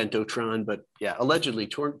Eventotron, but yeah, allegedly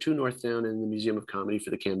 2 North Down in the Museum of Comedy for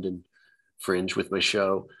the Camden Fringe with my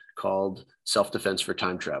show called Self-Defense for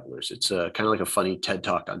Time Travelers. It's kind of like a funny TED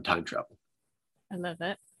Talk on time travel. I love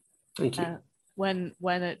it. Thank you. When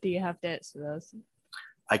do you have dates for those?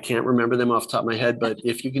 I can't remember them off the top of my head, but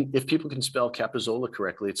if people can spell Capozzola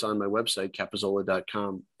correctly, it's on my website,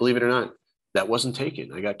 capozzola.com. Believe it or not, that wasn't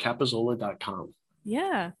taken. I got capozzola.com.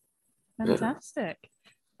 Yeah, fantastic.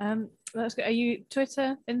 Yeah. That's good. Are you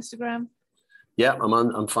Twitter, Instagram? Yeah,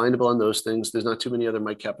 I'm findable on those things. There's not too many other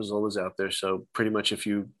Mike Capozzolas out there, so pretty much if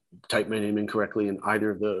you type my name in correctly in either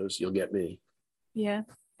of those, you'll get me. Yeah,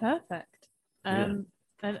 perfect. And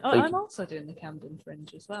I'm also doing the Camden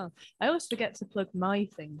Fringe as well. I always forget to plug my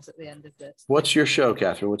things at the end of this. What's your show,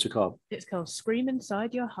 Catherine? What's it called? It's called Scream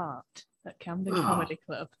Inside Your Heart at Camden Comedy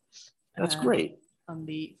Club. That's great. On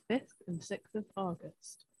the 5th and 6th of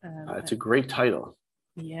August. It's a great title.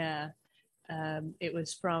 Yeah. It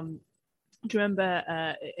was from, do you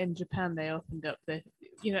remember in Japan they opened up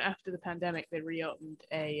after the pandemic they reopened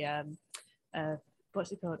a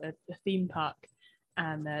what's it called, a theme park.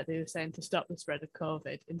 And they were saying to stop the spread of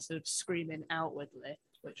COVID, instead of screaming outwardly,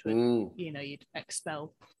 which would, you'd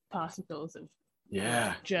expel particles of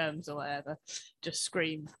germs or whatever, just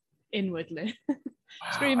scream inwardly.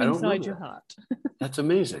 Scream inside your heart. That's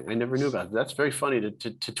amazing. I never knew about that. That's very funny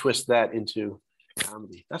to twist that into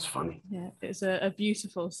comedy. That's funny. Yeah, it's a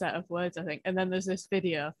beautiful set of words, I think. And then there's this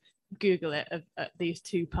video, Google it, of these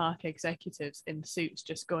 2 park executives in suits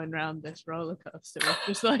just going around this roller coaster with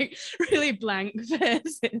just like really blank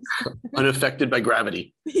faces. Unaffected by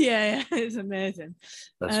gravity. Yeah, it's amazing.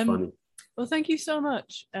 That's funny. Well, thank you so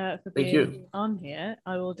much for being on here.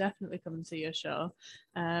 I will definitely come and see your show.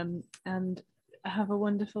 And have a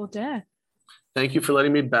wonderful day. Thank you for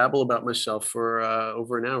letting me babble about myself for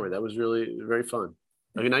over an hour. That was really very fun.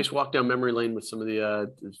 Like a nice walk down memory lane with some of the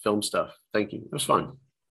film stuff. Thank you. It was fun.